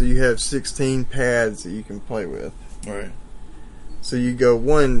pads, so you have 16 pads that you can play with. Right. So you go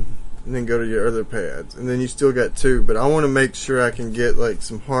 1 and then go to your other pads, and then you still got 2. But I want to make sure I can get like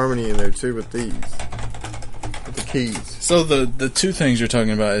some harmony in there too with these, with the keys. So the 2 things you're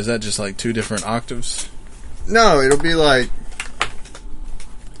talking about, is that just like 2 different octaves? No, it'll be like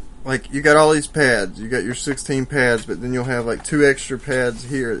you got all these pads. You got your 16 pads, but then you'll have like 2 extra pads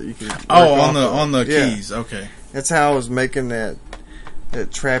here that you can. On the keys. Okay. That's how I was making that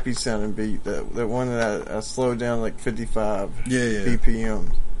trappy sounding beat. That one that I slowed down like 55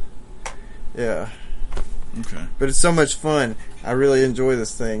 BPM. Yeah. Okay. But it's so much fun. I really enjoy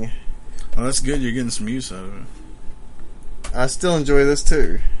this thing. Oh, that's good. You're getting some use out of it. I still enjoy this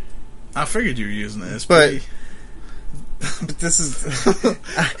too. I figured you were using it. But this is.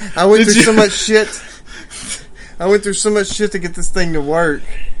 I went through so much shit. I went through so much shit to get this thing to work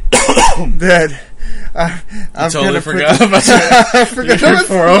that I totally forgot about that. I forgot about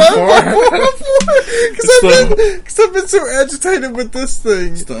 404 because I've been so agitated with this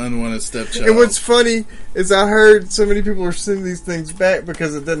thing. It's the unwanted stepchild. And what's funny is I heard so many people are sending these things back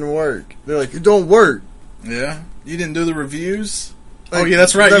because it didn't work. They're like, it don't work. Yeah, you didn't do the reviews. Like, oh yeah,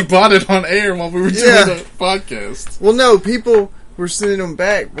 that's right. You bought it on air while we were doing the podcast. Well, no, people were sending them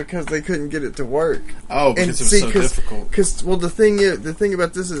back because they couldn't get it to work. Oh, because it was so difficult. Because the thing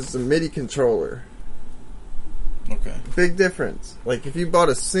about this is the MIDI controller. Okay. Big difference. Like if you bought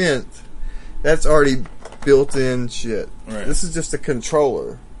a synth, that's already built-in shit. Right. This is just a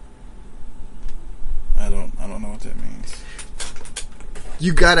controller. I don't know what that means.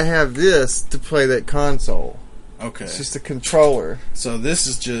 You got to have this to play that console. Okay. It's just a controller. So this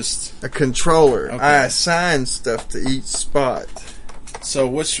is just a controller. Okay. I assign stuff to each spot. So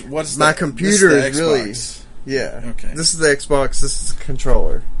what's my computer is really Okay. This is the Xbox. This is the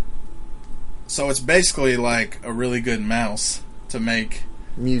controller. So it's basically like a really good mouse to make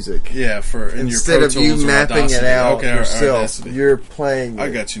music. Yeah, for instead of you mapping it out yourself, you're playing. I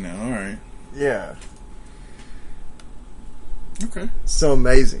got you now. All right. Yeah. Okay. So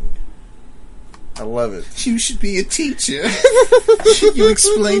amazing. I love it. You should be a teacher. You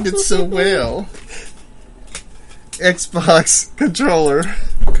explained it so well. Xbox controller.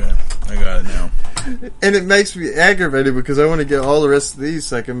 Okay, I got it now. And it makes me aggravated because I want to get all the rest of these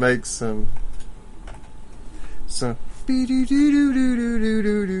so I can make some. I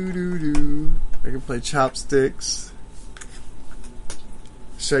can play chopsticks.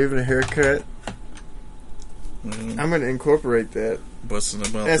 Shaving a haircut. Mm-hmm. I'm going to incorporate that. Busting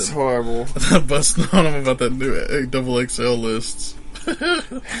about That's horrible. Busting on him about that new XXL lists.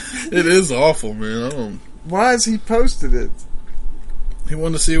 It is awful, man. Why has he posted it? He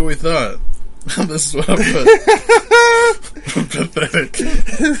wanted to see what we thought. This is what I put. Pathetic.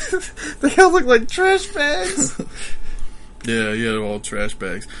 They all look like trash bags. Yeah, all trash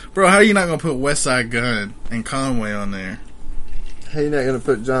bags. Bro, how are you not going to put West Side Gun and Conway on there? How you not going to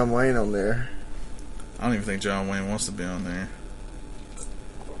put John Wayne on there? I don't even think John Wayne wants to be on there.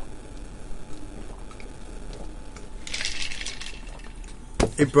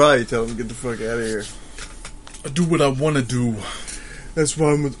 He probably told him to get the fuck out of here. I do what I want to do. That's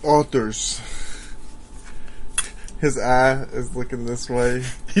why I'm with authors. His eye is looking this way.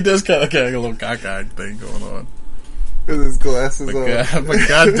 He does kind of a little cockeyed thing going on. With his glasses on. But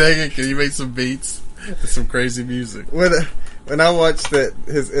God dang it, can you make some beats and some crazy music? When I watched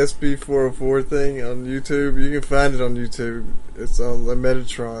his SB404 thing on YouTube, you can find it on YouTube. It's on the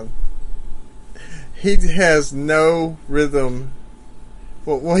Metatron. He has no rhythm.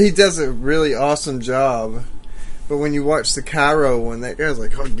 Well, he does a really awesome job. But when you watch the Cairo one, that guy's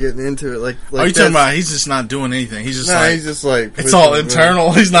like getting into it. Like are you talking about he's just not doing anything? He's just like it's all internal.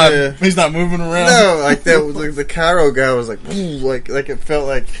 Around. He's not moving around. No, like that was like the Cairo guy was like it felt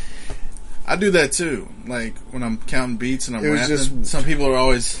like. I do that too. Like when I'm counting beats and I'm rapping. Some people are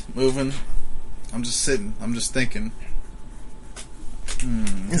always moving. I'm just sitting. I'm just thinking. How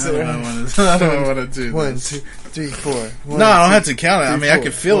do I want to do 1, 2, 3, 4. No, I don't have to count it. I mean, I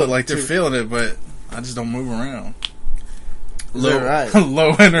can feel it like they're feeling it, but I just don't move around. Low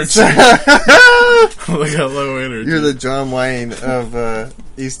energy. Look how low energy. You're the John Wayne of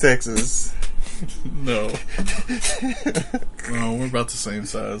East Texas. No, we're about the same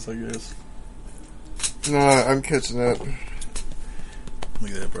size, I guess. No, I'm catching up. Look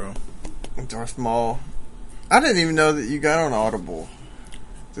at that, bro. Darth Maul. I didn't even know that you got on Audible.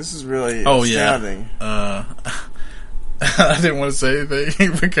 This is really astounding. Yeah. I didn't want to say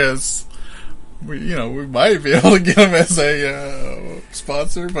anything because we might be able to get him as a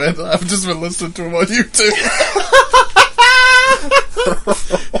sponsor, but I've just been listening to him on YouTube.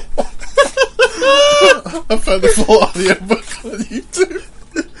 I found the full audio book on YouTube.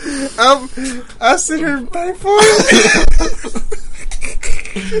 I sit here and pay for it.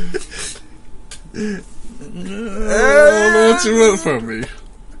 I don't know what you want from me.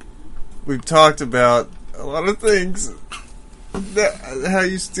 We've talked about a lot of things. How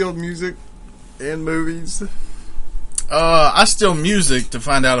you steal music and movies. I steal music to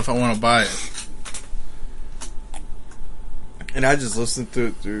find out if I want to buy it. And I just listen to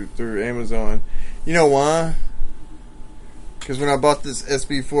it through Amazon. You know why? Because when I bought this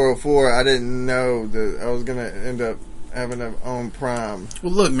SB404, I didn't know that I was going to end up having to own Prime.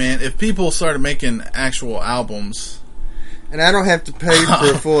 Well, look, man, if people started making actual albums... And I don't have to pay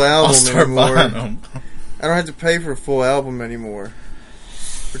for a full album anymore. Buying them. I don't have to pay for a full album anymore.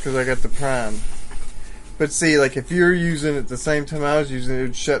 Because I got the Prime. But see, like, if you're using it the same time I was using it, it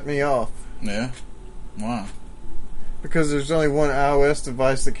would shut me off. Yeah? Why? Because there's only one iOS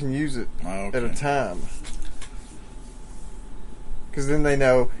device that can use it at a time. Because then they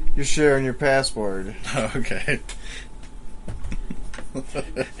know you're sharing your password. Okay.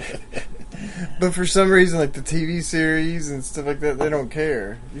 But for some reason, like the TV series and stuff like that, they don't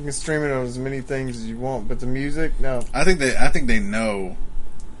care. You can stream it on as many things as you want, but the music, no. I think they know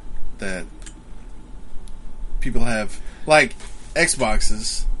that people have like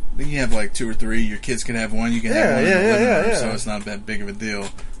Xboxes. Then you have like 2 or 3. Your kids can have one. You can have one in the living room, so it's not that big of a deal.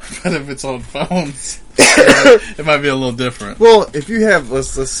 But if it's on phones, it might be a little different. Well, if you have, let's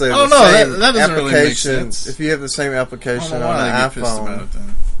say, the same that doesn't really make sense. If you have the same application on an an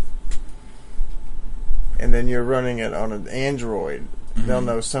iPhone, and then you're running it on an Android, they'll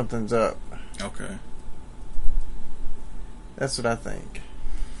know something's up. Okay. That's what I think.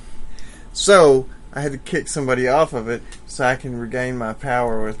 So I had to kick somebody off of it so I can regain my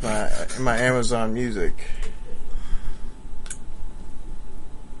power with my Amazon Music.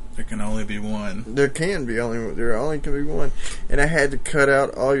 There can only be one. There only can be one, and I had to cut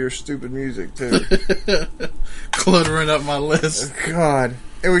out all your stupid music too. Cluttering up my list. God,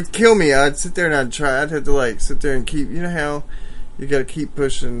 it would kill me. I'd sit there and I'd have to sit there and keep. You know how you got to keep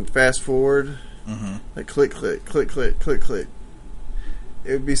pushing fast forward, like click, click, click, click, click, click.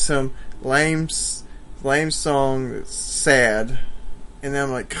 It would be some lame song that's sad, and then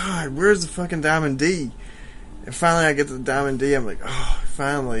I'm like, God, where's the fucking Diamond D? And finally I get to the Diamond D, I'm like, oh,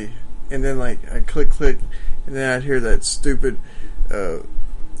 finally. And then I click, and then I'd hear that stupid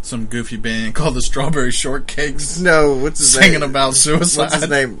some goofy band called the Strawberry Shortcakes. No, what's his name? Singing about suicide. What's his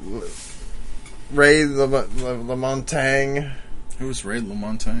name? Ray LaMontagne. Who was Ray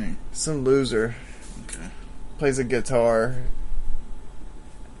LaMontagne? Some loser. Okay. Plays a guitar.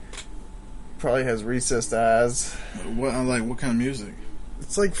 Probably has recessed eyes. What kind of music?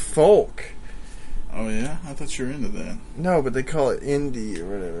 It's like folk. Oh yeah, I thought you were into that. No, but they call it indie or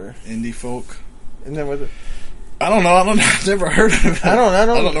whatever. Indie folk. Isn't that what? I don't know. I've never heard of it. I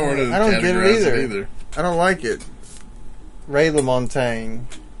don't know where to. I don't get categorize it either. I don't like it. Ray LaMontagne.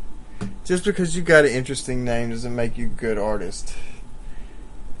 Just because you got an interesting name doesn't make you a good artist.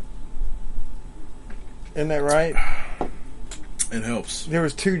 Isn't that right? It helps. There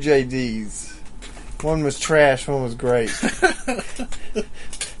was 2 JDs. One was trash, one was great.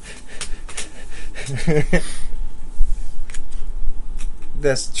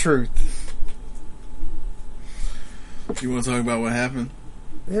 That's truth. You want to talk about what happened?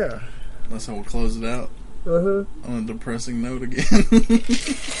 Yeah. That's how we'll close it out. Uh-huh. On a depressing note again.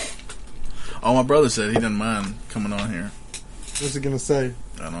 Oh, my brother said he didn't mind coming on here. What's he going to say?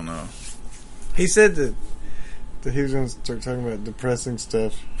 I don't know. He said that he was going to start talking about depressing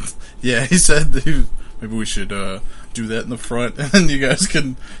stuff. Yeah, he said that maybe we should do that in the front, and then you guys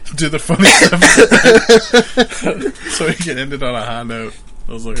can do the funny stuff. So we can end it on a high note.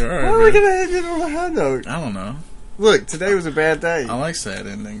 I was like, all right. Why are we going to end it on a high note? I don't know. Look, today was a bad day. I like sad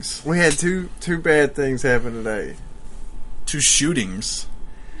endings. We had two bad things happen today. 2 shootings.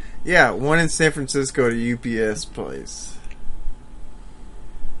 Yeah, one in San Francisco at a UPS place.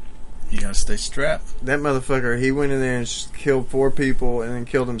 You gotta stay strapped. That motherfucker, he went in there and killed 4 people and then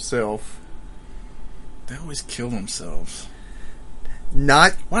killed himself. They always kill themselves.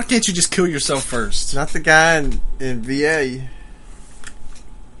 Why can't you just kill yourself first? Not the guy in VA.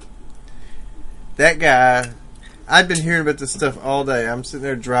 That guy, I'd been hearing about this stuff all day. I'm sitting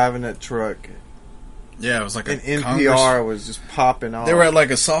there driving that truck. Yeah, it was like and NPR was just popping off. They were at like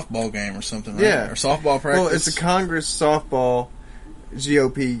a softball game or something, right? Yeah. Or softball practice. Well, it's a Congress softball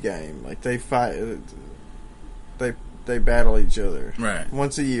GOP game. Like they fight, they battle each other. Right.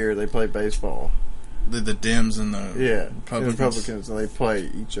 Once a year, they play baseball. The Dems and the Republicans, and they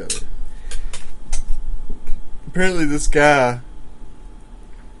play each other. Apparently, this guy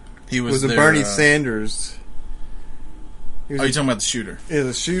was a Bernie Sanders. You talking about the shooter? Yeah,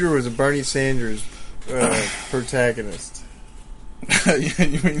 the shooter was a Bernie Sanders protagonist.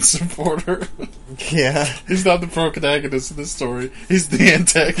 You mean supporter? Yeah. He's not the protagonist in this story. He's the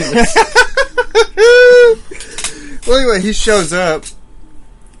antagonist. Well, anyway, he shows up,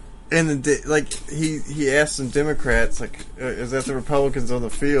 and he asked some Democrats, is that the Republicans on the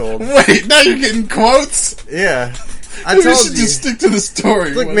field? Wait, now you're getting quotes? Yeah. We should just stick to the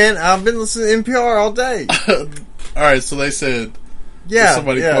story. Look, man, I've been listening to NPR all day. Alright, so they said... Yeah,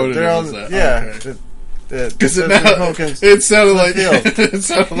 somebody quoted it as that. Yeah. Okay. Because it sounded like you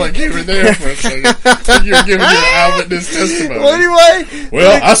were there for a second. Like you were giving your eyewitness testimony. Well,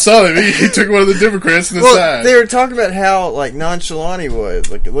 anyway, I saw him. He took one of the Democrats to the side. They were talking about how nonchalant he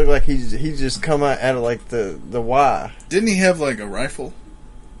was. Like it looked like he just come out of the Y. Didn't he have a rifle?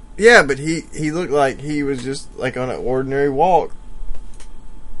 Yeah, but he looked like he was just on an ordinary walk.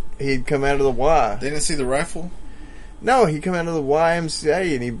 He'd come out of the Y. They didn't see the rifle? No, he come out of the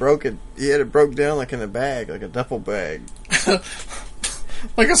YMCA and he broke it. He had it broke down in a bag, like a duffel bag.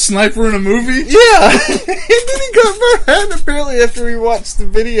 Like a sniper in a movie? Yeah! And then he got behind, apparently after we watched the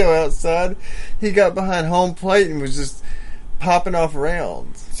video outside, he got behind home plate and was just popping off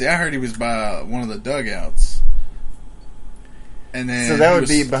rounds. See, I heard he was by one of the dugouts. And then so that would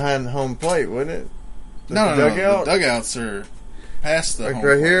be behind the home plate, wouldn't it? No, the dugouts are past the home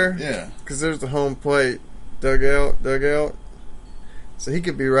right plate. Here? Yeah. Because there's the home plate. Dugout. So he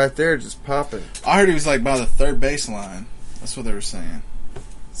could be right there just popping. I heard he was by the third baseline. That's what they were saying.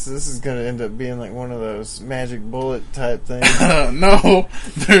 So this is going to end up being one of those magic bullet type things. No,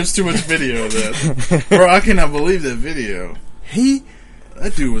 there's too much video of that. Bro, I cannot believe that video.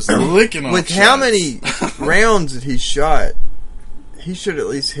 That dude was licking off with shots. How many rounds that he shot, he should at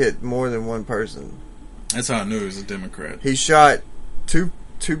least hit more than one person. That's how I knew he was a Democrat. He shot two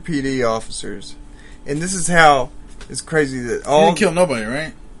PD officers. And this is how it's crazy that He didn't kill nobody,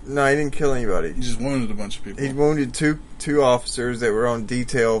 right? No, he didn't kill anybody. He just wounded a bunch of people. He wounded two officers that were on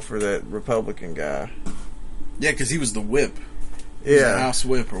detail for that Republican guy. Yeah, because he was the whip. He was the House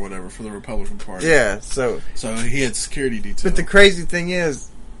whip or whatever for the Republican Party. Yeah, so he had security detail. But the crazy thing is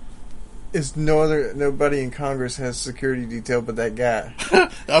nobody in Congress has security detail but that guy.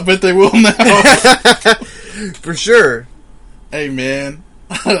 I bet they will now. For sure. Hey, man.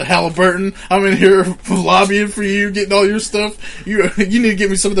 Halliburton, I'm in here lobbying for you, getting all your stuff. You need to get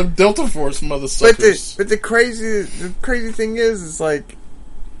me some of them Delta Force mother suckers. But the crazy thing is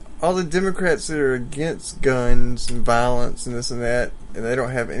all the Democrats that are against guns and violence and this and that, and they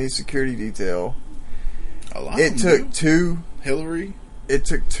don't have any security detail. A lot. It took two. Hillary. It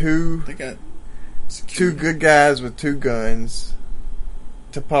took two. They got two good guys with 2 guns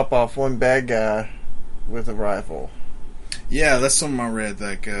to pop off one bad guy with a rifle. Yeah, that's something I read.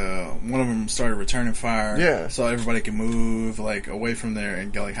 Like, one of them started returning fire. Yeah. So everybody can move, like, away from there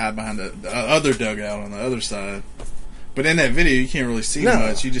and go, like, hide behind the other dugout on the other side. But in that video, you can't really see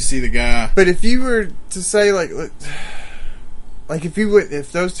much. You just see the guy. But if you were to say, like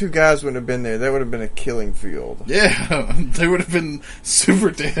if those two guys wouldn't have been there, that would have been a killing field. Yeah, they would have been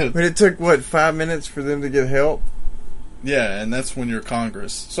super dead. But it took, 5 minutes for them to get help? Yeah, and that's when you're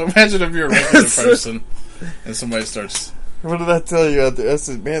Congress. So imagine if you're a regular person and somebody starts... What did I tell you out there? I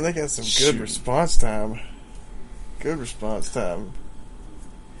said, man, they got some good response time. Good response time.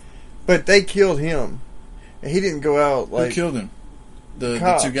 But they killed him. And he didn't go out like... Who killed him? The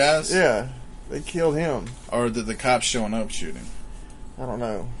two guys? Yeah. They killed him. Or did the cops showing up shoot him? I don't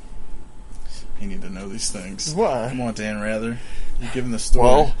know. You need to know these things. Why? Come on, Dan Rather. You're giving the story.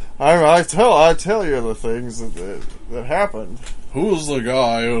 Well, I tell you the things that happened. Who was the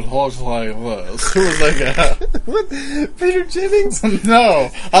guy who talks like this? Who was that guy? What? Peter Jennings? No,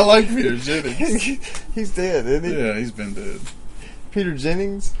 I like Peter Jennings. He's dead, isn't he? Yeah, he's been dead. Peter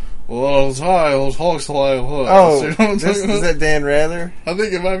Jennings? Well, talks like this. Oh, is that Dan Rather? I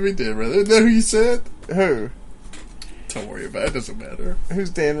think it might be Dan Rather. Isn't that who you said? Who? Don't worry about it. It doesn't matter. Who's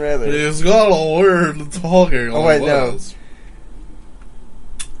Dan Rather? He's got a weird talking. Oh, wait, no.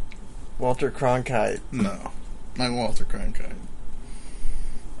 Walter Cronkite. No, not Walter Cronkite.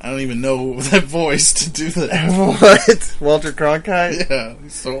 I don't even know that voice to do that. What? Walter Cronkite? Yeah,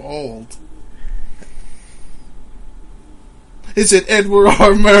 he's so old. Is it Edward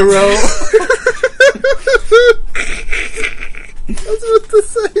R. Murrow? I was about to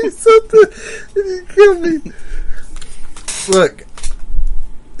say something and you killed me. Look,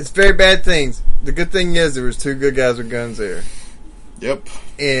 it's very bad things. The good thing is there was two good guys with guns there. Yep.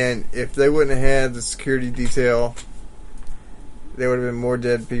 And if they wouldn't have had the security detail, there would have been more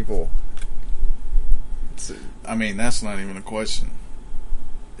dead people. I mean, that's not even a question.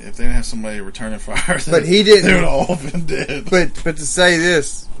 If they didn't have somebody returning fire, but he didn't. They would have all been dead. But to say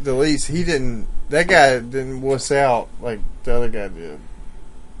this, the least, he didn't. That guy didn't wuss out like the other guy did.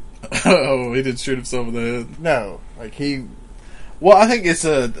 Oh, he didn't shoot himself in the head. No, like he. Well, I think it's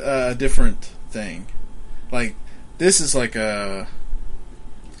a different thing. Like this is like a.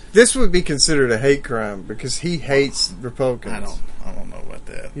 This would be considered a hate crime because he hates Republicans. I don't know about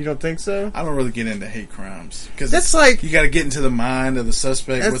that. You don't think so? I don't really get into hate crimes because that's like you got to get into the mind of the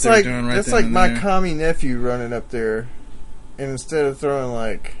suspect. What they're doing right. That's then like and my there. commie nephew running up there, and instead of throwing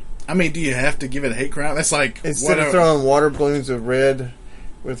like, I mean, do you have to give it a hate crime? That's like instead of throwing water balloons with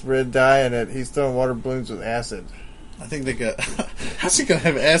red dye in it, he's throwing water balloons with acid. I think they got. How's he gonna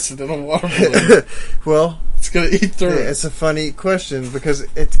have acid in a water balloon? Well, it's gonna eat through. Yeah, it's a funny question because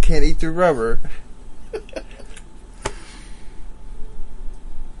it can't eat through rubber.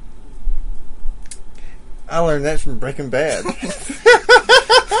 I learned that from Breaking Bad.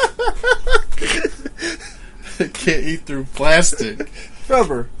 It can't eat through plastic.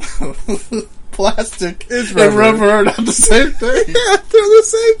 Rubber. Plastic is rubber. And rubber are not the same thing. Yeah, they're the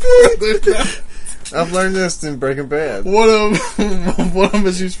same thing. I've learned this in Breaking Bad. One of them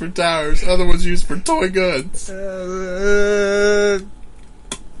is used for tires. Other one's used for toy guns.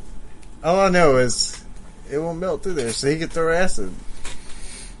 All I know is it won't melt through there, so he could throw acid.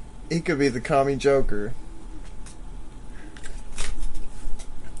 He could be the commie Joker.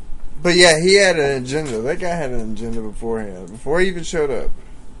 But yeah, he had an agenda. That guy had an agenda beforehand, before he even showed up.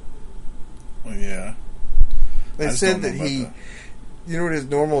 Well, yeah. They said that he... You know what his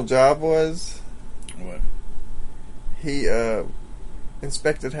normal job was? What? He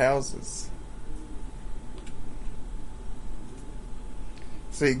inspected houses.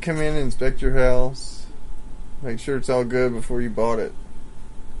 So he'd come in and inspect your house, make sure it's all good before you bought it.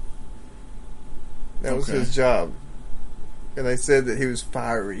 That was his job. And they said that he was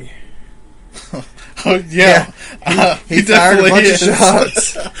fiery. Oh, yeah. He fired a bunch of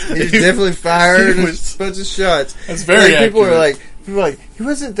shots. He definitely fired a bunch of shots. That's very accurate. People were like, he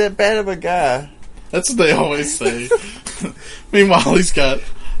wasn't that bad of a guy. That's what they always say. Meanwhile, he's got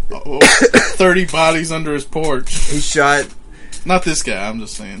 30 bodies under his porch. He shot... Not this guy, I'm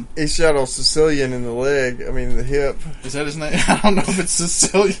just saying. He shot a Sicilian in the leg. I mean, the hip. Is that his name? I don't know if it's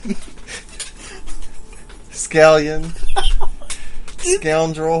Sicilian. Scallion.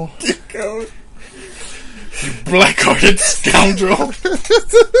 Scoundrel. Keep going. You black-hearted scoundrel.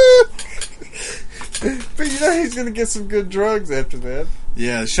 But you know he's going to get some good drugs after that.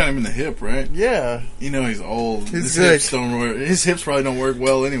 Yeah, shot him in the hip, right? Yeah. You know he's old. His hips probably don't work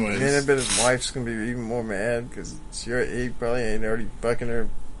well anyways. Man, I bet his wife's going to be even more mad because he probably ain't already bucking her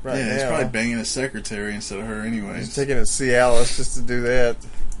right now. Yeah, he's probably banging his secretary instead of her anyways. He's taking a Cialis just to do that.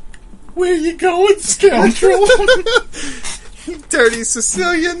 Where you going, scoundrel? You dirty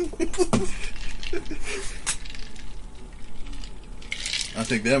Sicilian. I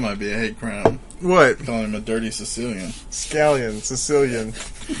think that might be a hate crime. What? Calling him a dirty Sicilian. Scallion, Sicilian.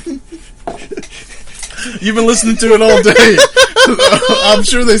 You've been listening to it all day. I'm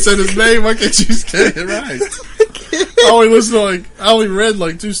sure they said his name. Why can't you get it right? I only read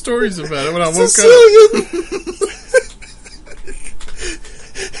like 2 stories about it when I woke Sicilian. up.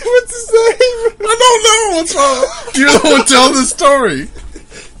 What's his name? I don't know. What's wrong? You're the one telling the story.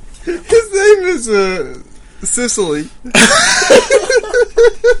 His name is Sicily.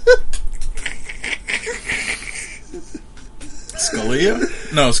 Scalia?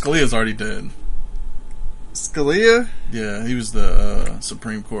 No, Scalia's already dead. Scalia? Yeah, he was the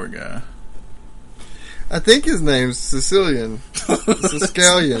Supreme Court guy. I think his name's Sicilian.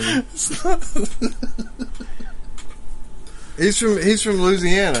 Sicilian. He's from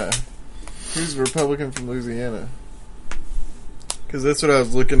Louisiana. He's a Republican from Louisiana. Because that's what I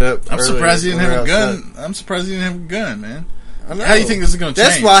was looking up. I'm surprised he didn't have a gun. I'm surprised he didn't have a gun, man. I know. How do you think this is going to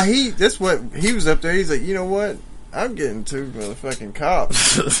change? That's what he was up there. He's like, you know what? I'm getting 2 motherfucking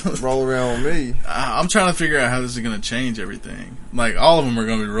cops roll around with me. I'm trying to figure out how this is going to change everything. Like, all of them are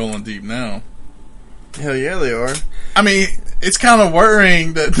going to be rolling deep now. Hell yeah, they are. I mean, it's kind of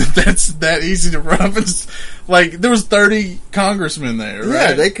worrying that that's that easy to run up. Like, there was 30 congressmen there,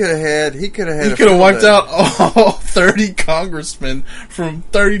 right? Yeah, he could have He could have wiped out all 30 congressmen from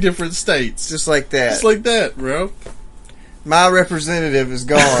 30 different states. Just like that. Just like that, bro. My representative is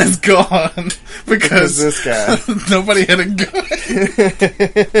gone. It's gone. Because this guy. Nobody had a gun.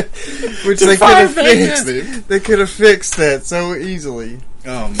 Which they could have fixed. They could have fixed that so easily.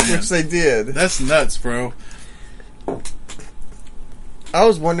 Oh, man. Which they did. That's nuts, bro. I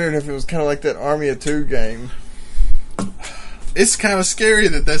was wondering if it was kind of like that Army of Two game. It's kind of scary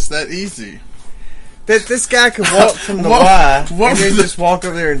that that's that easy. That this guy could walk from the Y and then just walk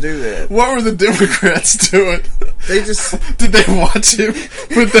over there and do that. What were the Democrats doing? They just... Did they watch him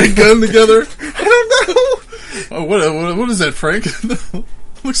put that gun together? I don't know. Oh, what is that, Frank?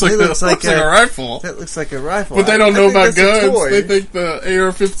 looks like a rifle. That looks like a rifle. But they don't know about guns. They think the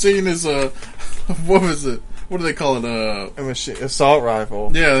AR-15 is a... What was it? What do they call it? Assault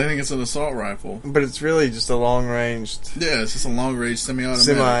rifle. Yeah, they think it's an assault rifle. But it's really just a long-ranged... Yeah, it's just a long-range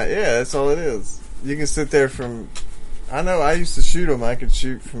semi-automatic. Yeah, that's all it is. You can sit there from... I know, I used to shoot them. I could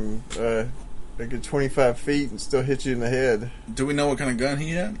shoot from... like 25 feet and still hit you in the head. Do we know what kind of gun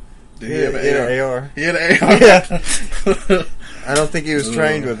he had? Did he have an AR? He had an AR? Yeah. I don't think he was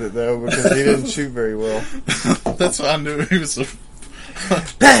trained with it, though, because he didn't shoot very well. That's why I knew he was a...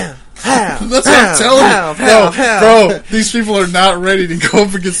 Bam! Pow, that's pow, what I'm telling pow, you. Pow, pow. Bro, these people are not ready to go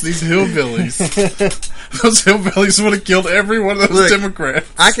up against these hillbillies. Those hillbillies would have killed every one of those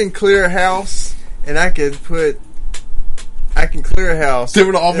Democrats. I can clear a house, and I can clear a house. They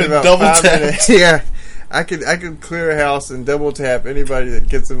would have all been double tapped. Yeah. I could clear a house and double tap anybody that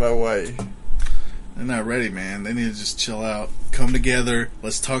gets in my way. They're not ready, man. They need to just chill out, come together.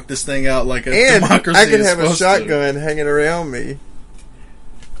 Let's talk this thing out like a and democracy. I could have a shotgun hanging around me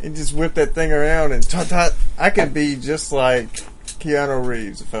and just whip that thing around and tot. I could be just like Keanu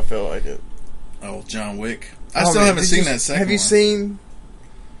Reeves if I felt like it. Oh, John Wick. I still haven't seen that second one. Have you seen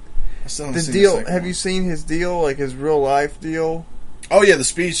the deal? Have you seen his deal, like his real life deal? Oh yeah, the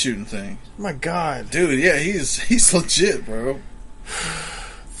speed shooting thing. Oh my God, dude, yeah, he's legit, bro.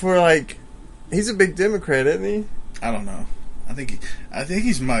 For like, he's a big Democrat, isn't he? I don't know. I think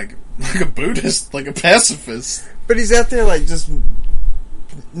he's like a Buddhist, like a pacifist. But he's out there like just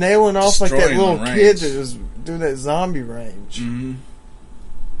nailing off like that little kid that was doing that zombie range. Mm-hmm.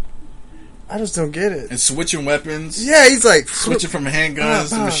 I just don't get it. And switching weapons. Yeah, he's like switching from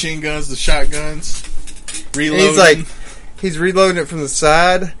handguns to machine guns to shotguns. Reloading. And he's reloading it from the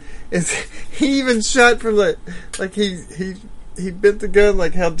side. He even shot from he bent the gun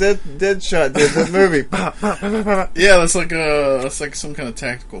like how Deadshot did the movie. Yeah, that's like some kind of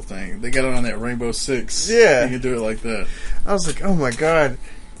tactical thing. They got it on that Rainbow Six. Yeah, you can do it like that. I was like, oh my God,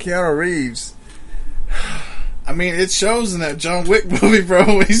 Keanu Reeves. I mean, it shows in that John Wick movie,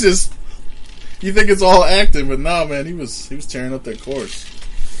 bro. He's just, you think it's all acting, but nah, man, he was tearing up that course.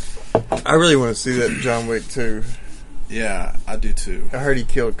 I really want to see that John Wick too. Yeah, I do too. I heard he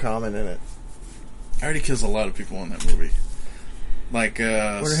killed Common in it. I heard he kills a lot of people in that movie. Like,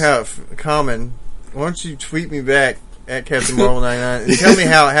 I wonder how Common. Why don't you tweet me back at Captain Marvel 99 and tell me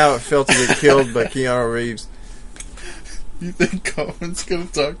how it felt to get killed by Keanu Reeves. You think Common's gonna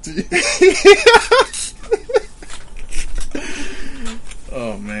talk to you?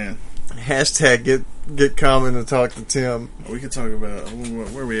 Oh man! Hashtag get Common to talk to Tim. We could talk about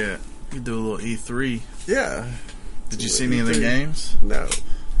where are we at? could do a little E3. Yeah. Did you see any of the games? No.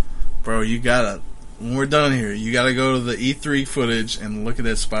 Bro, you gotta, when we're done here, you gotta go to the E3 footage and look at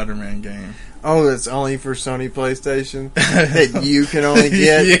that Spider-Man game. Oh, that's only for Sony PlayStation? That you can only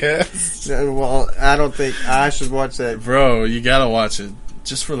get? Yes. Well, I don't think I should watch that. Bro, you gotta watch it.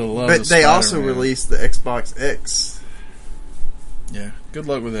 Just for the love of But they Spider-Man. also released the Xbox X. Yeah, good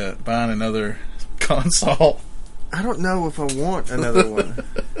luck with that. Buying another console. I don't know if I want another one.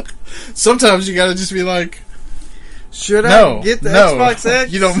 Sometimes you gotta just be like, Should no, I get the no. Xbox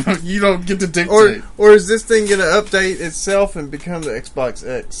X? You don't get to dictate. Or is this thing going to update itself and become the Xbox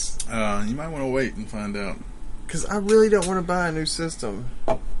X? You might want to wait and find out. Because I really don't want to buy a new system.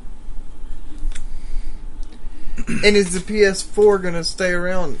 And is the PS4 going to stay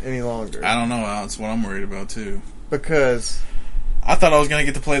around any longer? I don't know. That's what I'm worried about too. Because I thought I was going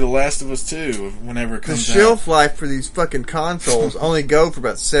to get to play The Last of Us 2 whenever it the comes out. shelf life for these fucking consoles only go for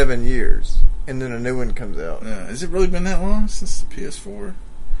about 7 years. And then a new one comes out. Yeah. Has it really been that long since the PS4?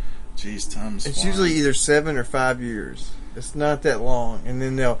 Jeez, time is It's flying. usually either 7 or 5 years. It's not that long. And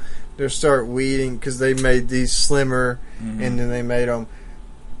then they'll start weeding because they made these slimmer, and then they made them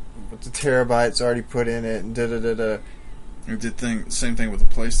with the terabytes already put in it, and da-da-da-da. It did same thing with the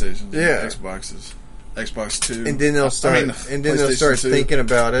PlayStations, Yeah. and Xboxes, Xbox 2, And then they'll start. PlayStation 2. Thinking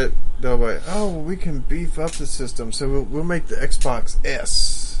about it. They'll be like, "Oh, well, we can beef up the system, so we'll make the Xbox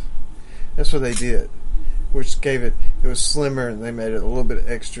S." That's what they did, which gave it was slimmer, and they made it a little bit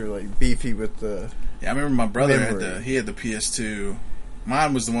extra like beefy with the. Yeah, I remember my brother memory. had the PS2.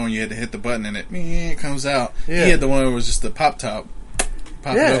 Mine was the one you had to hit the button and it comes out. Yeah. He had the one that was just the pop top.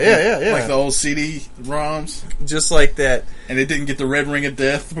 Pop Yeah, it open, yeah. like the old CD-ROMs. Just like that. And it didn't get the red ring of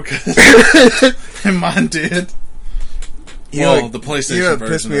death because and mine did. The PlayStation You know what version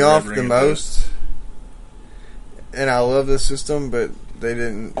pissed of me the off red the ring of death. most? And I love the system, but they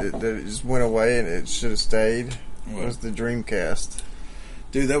didn't. It just went away, and it should have stayed. What? Was the Dreamcast?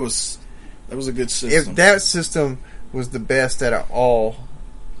 Dude, that was a good system. If that system was the best out of all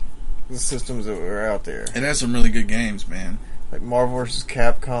the systems that were out there, It had some really good games, man. like Marvel vs.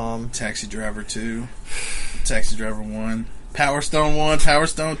 Capcom. Taxi Driver 2, Taxi Driver 1, Power Stone 1, Power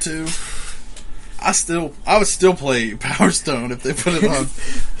Stone 2. I would still play Power Stone if they put it on.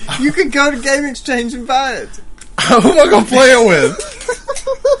 You could go to Game Exchange and buy it. Who am I going to play it with?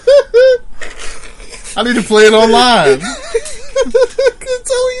 I need to play it online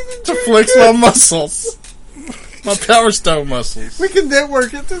It's only the to flex my muscles. My Power Stone muscles. We can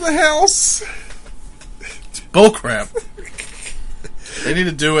network it to the house. Bullcrap. They need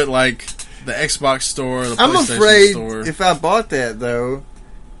to do it like the Xbox store, the I'm PlayStation afraid store. if I bought that though,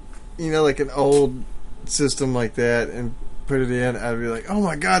 like an old system like that, and put it in, I'd be like, "Oh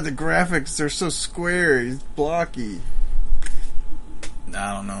my god, the graphics, they're so square, it's blocky."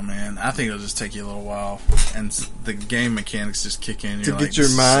 I don't know, man. I think it'll just take you a little while, and the game mechanics just kick in. To get your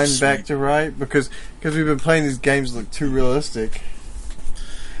mind back to right, because we've been playing these games that look too realistic.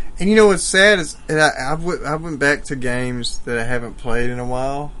 And you know what's sad is, and I went back to games that I haven't played in a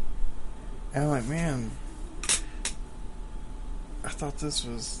while, and I'm like, man, I thought this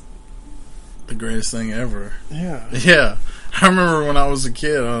was the greatest thing ever. yeah. Yeah, I remember when I was a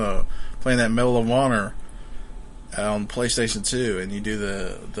kid playing that Medal of Honor on PlayStation 2, and you do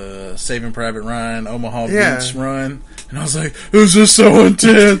the Saving Private Ryan Omaha Beach run, and I was like, "This is so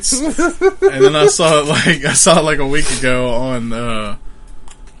intense." And then I saw it like a week ago on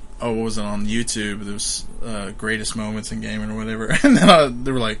what was it, on YouTube? It was greatest moments in gaming or whatever, and then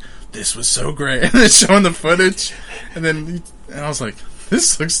they were like, "This was so great," and then showing the footage, and I was like,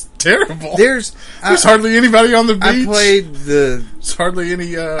 "This looks terrible." There's hardly anybody on the beach. There's hardly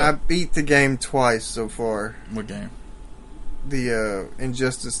any. I beat the game twice so far. What game? The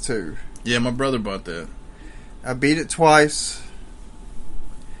Injustice 2. Yeah, my brother bought that. I beat it twice,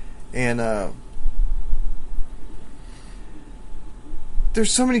 and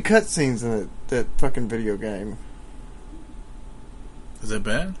there's so many cutscenes in that fucking video game. Is that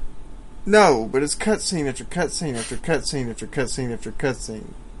bad? No, but it's cutscene after cutscene after cutscene after cutscene after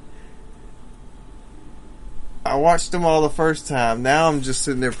cutscene. I watched them all the first time. Now I'm just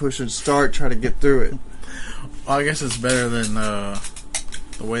sitting there pushing start, trying to get through it. Well, I guess it's better than the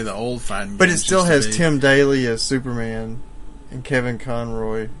way the old fighting. But it games still used to has be. Tim Daly as Superman and Kevin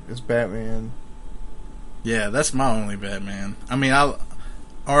Conroy as Batman. Yeah, that's my only Batman. I mean,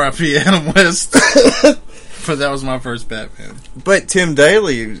 R.I.P. Adam West. But that was my first Batman. But Tim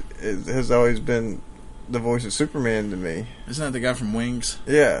Daly has always been the voice of Superman to me. Isn't that the guy from Wings?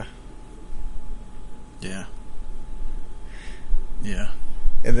 Yeah. Yeah. Yeah.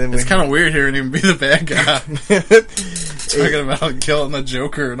 And then it's kind of weird hearing him be the bad guy. Talking about killing the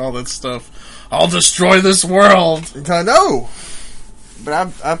Joker and all that stuff. I'll destroy this world. I know.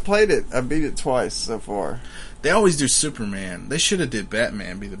 But I played it. I beat it twice so far. They always do Superman. They should have did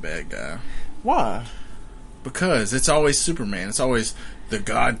Batman be the bad guy. Why? Because it's always Superman. It's always the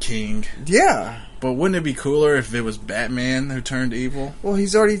God King. Yeah. But wouldn't it be cooler if it was Batman who turned evil? Well,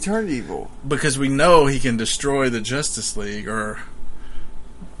 he's already turned evil. Because we know he can destroy the Justice League, or...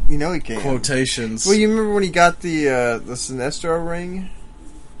 You know he can. Quotations. Well, you remember when he got the Sinestro ring?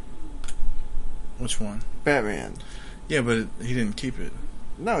 Which one? Batman. Yeah, but he didn't keep it.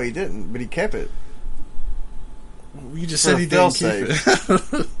 No, he didn't, but he kept it. You just said he didn't keep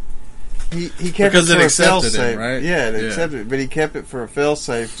it. He kept because it for it a fail accepted safe, it, right? Yeah, it accepted it, but he kept it for a fail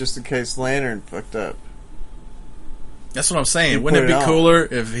safe just in case Lantern fucked up. That's what I'm saying. Wouldn't it be cooler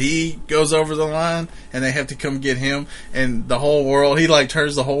if he goes over the line and they have to come get him, and the whole world, he like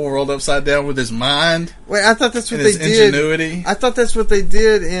turns the whole world upside down with his mind? Wait, I thought that's what and they his did. Ingenuity. I thought that's what they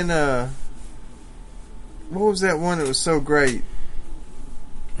did in what was that one that was so great?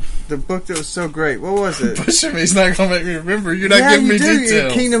 The book that was so great. What was it? Pushing me. He's not going to make me remember. You're not giving me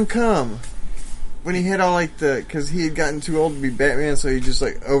details. Kingdom Come. When he had all like because he had gotten too old to be Batman, so he just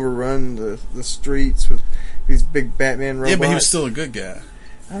like overrun the streets with these big Batman robots. Yeah, but he was still a good guy.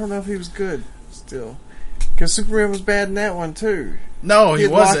 I don't know if he was good still, because Superman was bad in that one too. No, he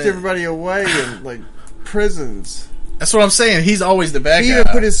wasn't. Locked everybody away in like prisons. That's what I'm saying. He's always the bad guy. He even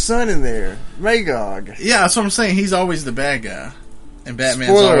put his son in there, Magog. Yeah, that's what I'm saying. He's always the bad guy. And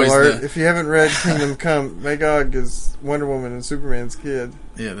Batman's Spoiler always alert, if you haven't read Kingdom Come, Magog is Wonder Woman and Superman's kid.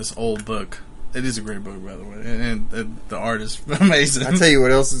 Yeah, this old book. It is a great book, by the way. And the art is amazing. I tell you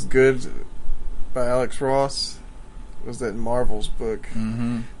what else is good by Alex Ross was that Marvel's book.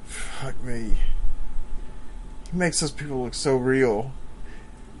 Mm-hmm. Fuck me. He makes those people look so real.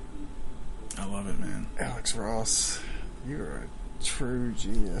 I love it, man. Alex Ross, you're a true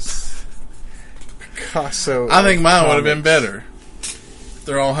genius. Picasso. I think mine would have been better.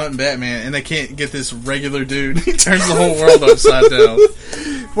 They're all hunting Batman, and they can't get this regular dude. He turns the whole world upside down.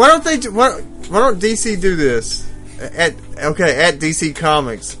 Why don't DC do this? At DC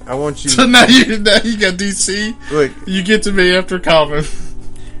Comics, I want you. So now you got DC. Look, you get to me after Common.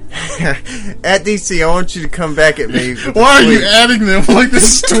 At DC, I want you to come back at me. Why are you adding them like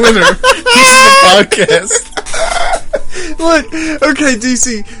this is Twitter? This is a podcast. Look, okay,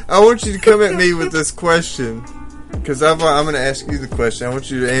 DC, I want you to come at me with this question. Because I'm going to ask you the question. I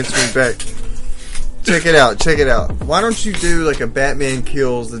want you to answer me back. Check it out. Why don't you do like a Batman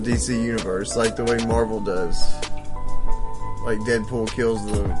kills the DC universe, like the way Marvel does? Like Deadpool kills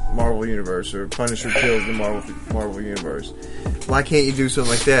the Marvel universe, or Punisher kills the Marvel universe. Why can't you do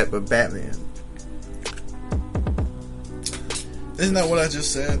something like that, but Batman? Isn't that what I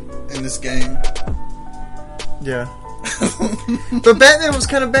just said in this game? Yeah. But Batman was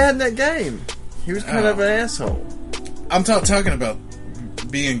kind of bad in that game. He was kind of an asshole. I'm talking about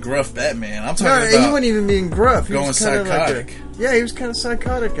being gruff Batman. I'm talking about he wasn't even being gruff. He going was kind psychotic. He was kind of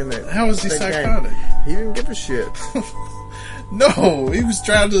psychotic in that. How was he psychotic? Game. He didn't give a shit. No, he was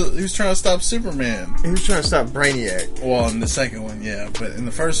trying to stop Superman. He was trying to stop Brainiac. Well, in the second one, yeah, but in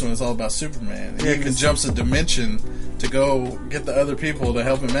the first one, it's all about Superman. He even jumps a dimension to go get the other people to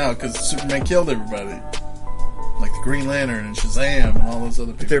help him out because Superman killed everybody, like the Green Lantern and Shazam and all those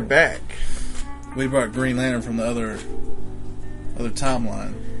other people. But they're back. We brought Green Lantern from the other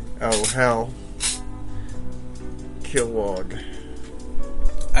timeline. Oh, hell. Kilowog.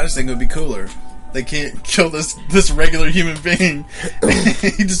 I just think it would be cooler. They can't kill this regular human being.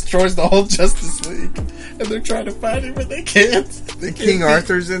 He destroys the whole Justice League. And they're trying to fight him, but they can't. King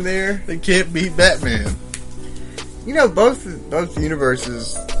Arthur's in there. They can't beat Batman. You know, both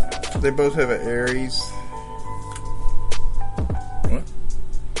universes, they both have an Ares. What?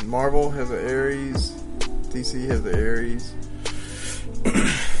 Marvel has an Ares. DC has the Ares.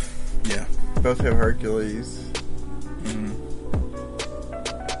 Yeah. Both have Hercules. Mm-hmm.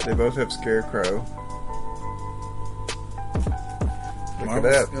 They both have Scarecrow. Look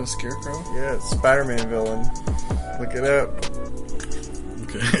Marvel's it up. got a Scarecrow? Yeah, it's Spider-Man villain. Look it up.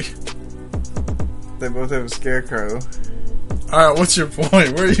 Okay. They both have a Scarecrow. Alright, what's your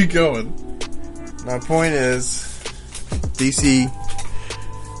point? Where are you going? My point is, DC,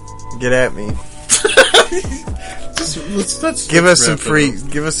 get at me. Give us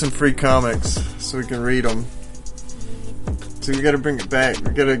some free comics so we can read them. So we got to bring it back.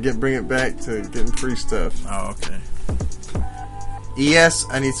 We got to bring it back to getting free stuff. Oh, okay. ES,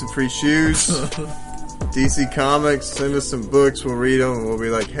 I need some free shoes. DC Comics, send us some books. We'll read them and we'll be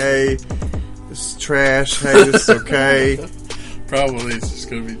like, hey, this is trash. Hey, this is okay. Probably it's just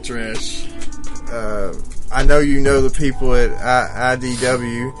going to be trash. I know you know the people at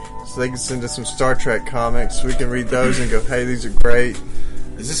IDW, so they can send us some Star Trek comics. We can read those and go, hey, these are great.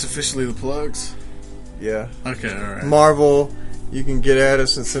 Is this officially the plugs? Yeah. Okay, alright. Marvel, you can get at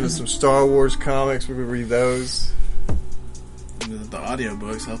us and send us some Star Wars comics. We can read those. The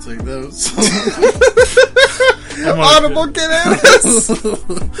audiobooks, I'll take those. Audible, get at us!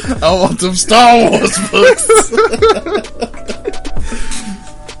 I want them Star Wars books.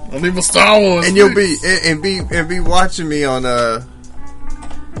 I need my Star Wars. And you'll be watching me on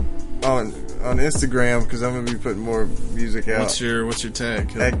Instagram, because I'm gonna be putting more music out. What's your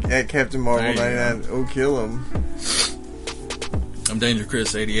tag? At Captain Marvel 99. Oh, kill him. I'm Danger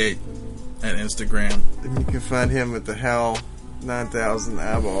Chris 88 at Instagram. And you can find him at the Hal 9000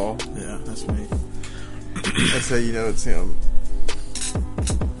 eyeball. Yeah, that's me. That's how you know it's him.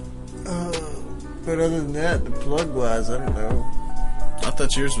 But other than that, the plug wise, I don't know. I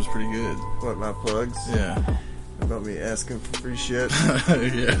thought yours was pretty good. What, my plugs? Yeah. About me asking for free shit?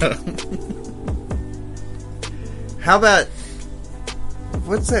 Yeah. How about,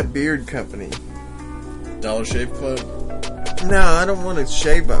 what's that beard company? Dollar Shave Club? No, I don't want to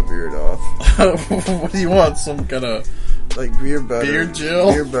shave my beard off. What do you want? Some kind of like beard butter, beard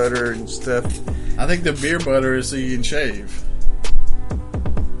gel, beard butter and stuff. I think the beard butter is so you can shave.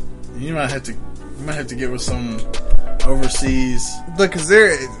 You might have to get with some overseas. Look, cause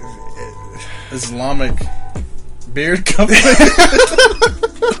they're Islamic beard company.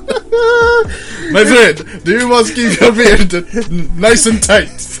 My friend, do you want to keep your beard nice and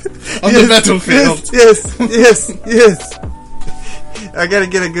tight on the battlefield? Yes. I gotta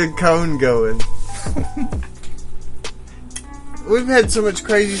get a good cone going. We've had so much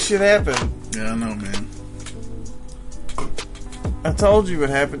crazy shit happen. Yeah, I know, man. I told you what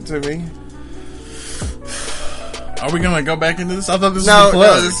happened to me. Are we gonna go back into this? I thought this was the plug.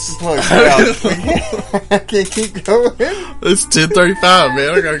 plug. No, this is the plug. I can't keep going. It's 10:35, man.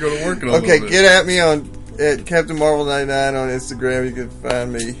 I gotta go to work. Okay, get at me at Captain Marvel 99 on Instagram. You can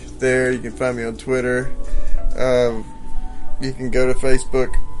find me there. You can find me on Twitter. You can go to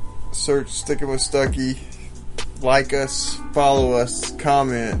Facebook, search Sticking with Stucky, like us, follow us,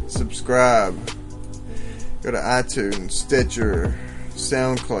 comment, subscribe. Go to iTunes, Stitcher,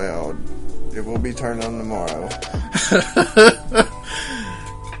 SoundCloud. It will be turned on tomorrow.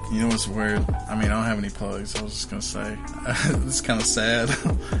 You know what's weird? I mean, I don't have any plugs. I was just gonna say it's kind of sad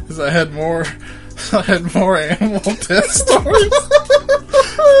because I had more animal death stories.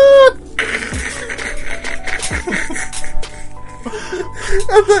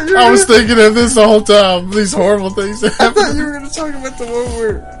 I was thinking of this the whole time. These horrible things that happened. I thought you were going to talk about the one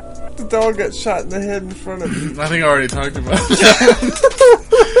where the dog got shot in the head in front of you. I think I already talked about it.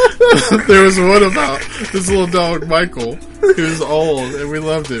 There was one about this little dog, Michael, who was old, and we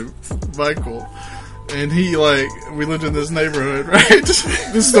loved him, Michael. And he, we lived in this neighborhood, right? This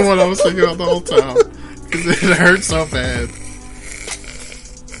is the one I was thinking about the whole time. Because it hurt so bad.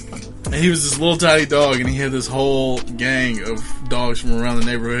 And he was this little tiny dog, and he had this whole gang of dogs from around the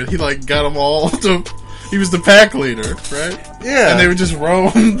neighborhood. He got them all to. He was the pack leader, right? Yeah. And they would just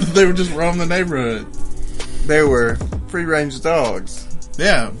roam. They would just roam the neighborhood. They were free range dogs.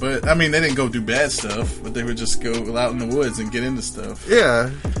 Yeah, but I mean, they didn't go do bad stuff, but they would just go out in the woods and get into stuff. Yeah.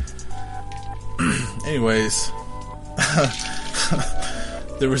 Anyways,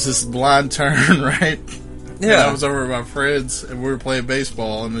 there was this blind turn, right? Yeah. And I was over at my friends, and we were playing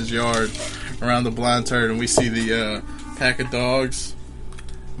baseball in this yard around the blind turn, and we see the pack of dogs,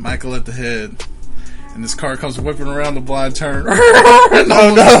 Michael at the head, and this car comes whipping around the blind turn.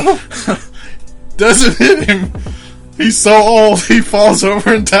 No. Doesn't hit him. He's so old, he falls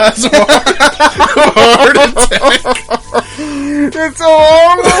over and dies of a heart attack. It's so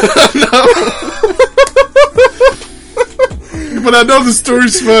horrible. But I know the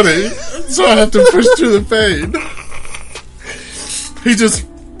story's funny, so I have to push through the pain. He just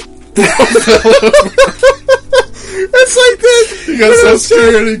It's like that. He got so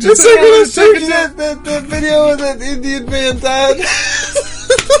scared. He just it's like when I showed you that video of that Indian man died.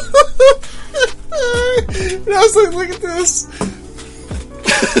 And I was like, look at this.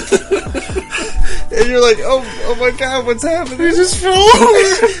 And you're like, oh my god, what's happening? He just fell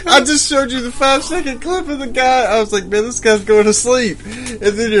over. I just showed you the 5-second clip of the guy. I was like, man, this guy's going to sleep. And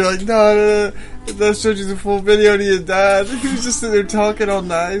then you're like, no. And then I showed you the full video and he had died. He was just sitting there talking all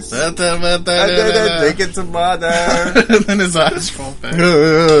nice. And Thinking some mother. And then his eyes fall back.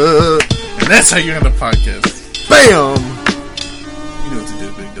 And that's how you end the podcast. Bam! You know what to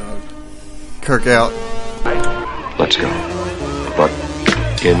do, big dog. Kirk out. Let's go. But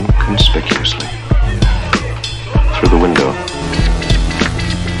inconspicuously. Through the window.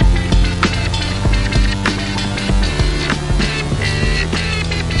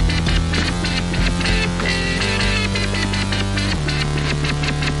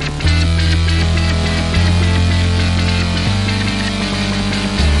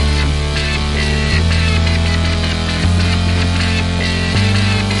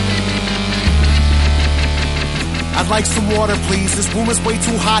 I'd like some water, please. This room is way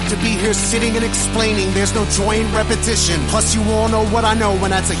too hot to be here sitting and explaining. There's no joy in repetition. Plus, you all know what I know, and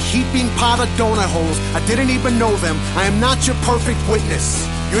that's a heaping pot of donut holes. I didn't even know them. I am not your perfect witness.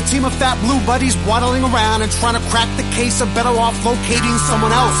 Your team of fat blue buddies waddling around and trying to crack the case of better off locating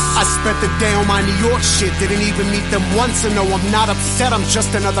someone else. I spent the day on my New York shit, didn't even meet them once, and no, I'm not upset, I'm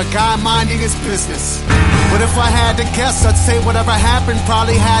just another guy minding his business. But if I had to guess, I'd say whatever happened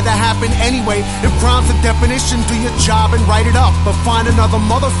probably had to happen anyway. If crime's the definition, do your job and write it up, but find another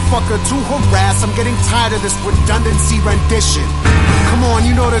motherfucker to harass. I'm getting tired of this redundancy rendition. Come on,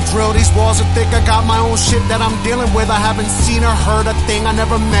 you know the drill, these walls are thick, I got my own shit that I'm dealing with. I haven't seen or heard a thing, I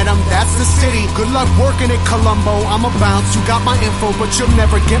never met him, that's the city. Good luck working at Colombo, I'm a bounce. You got my info, but you'll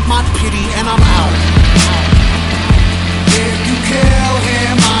never get my pity, and I'm out. If you kill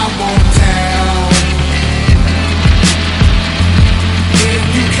him, I won't tell. If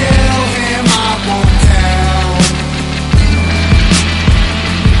you kill him, I won't tell.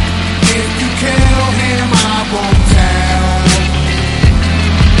 If you kill him, I won't tell.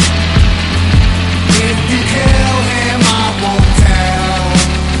 If you kill him, I won't tell.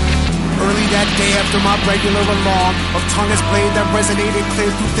 Early that day after my regular alarm of tongue as blade that resonated clear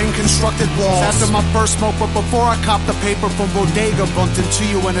through thin constructed walls. After my first smoke, but before I copped the paper from Bodega, bumped into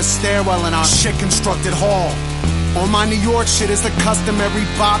you in a stairwell in our shit constructed hall. On my New York shit is the customary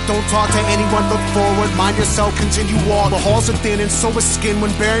bop. Don't talk to anyone, look forward, mind yourself, continue walk. The halls are thin and so is skin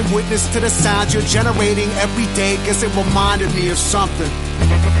when bearing witness to the sounds you're generating every day. Guess it reminded me of something.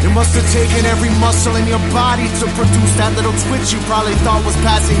 It must have taken every muscle in your body to produce that little twitch you probably thought was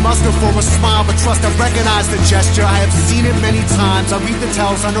passing muster for a smile. But trust, I recognize the gesture, I have seen it many times. I read the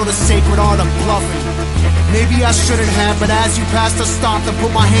tells, I know the sacred art of bluffing. Maybe I shouldn't have, but as you passed the stop to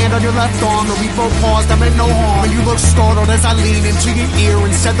put my hand on your left arm, and we both paused, I meant no harm. When you looked startled as I leaned into your ear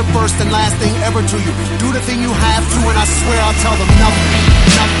and said the first and last thing ever to you. Do the thing you have to, and I swear I'll tell them nothing.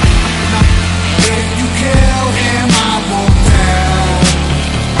 If you kill him,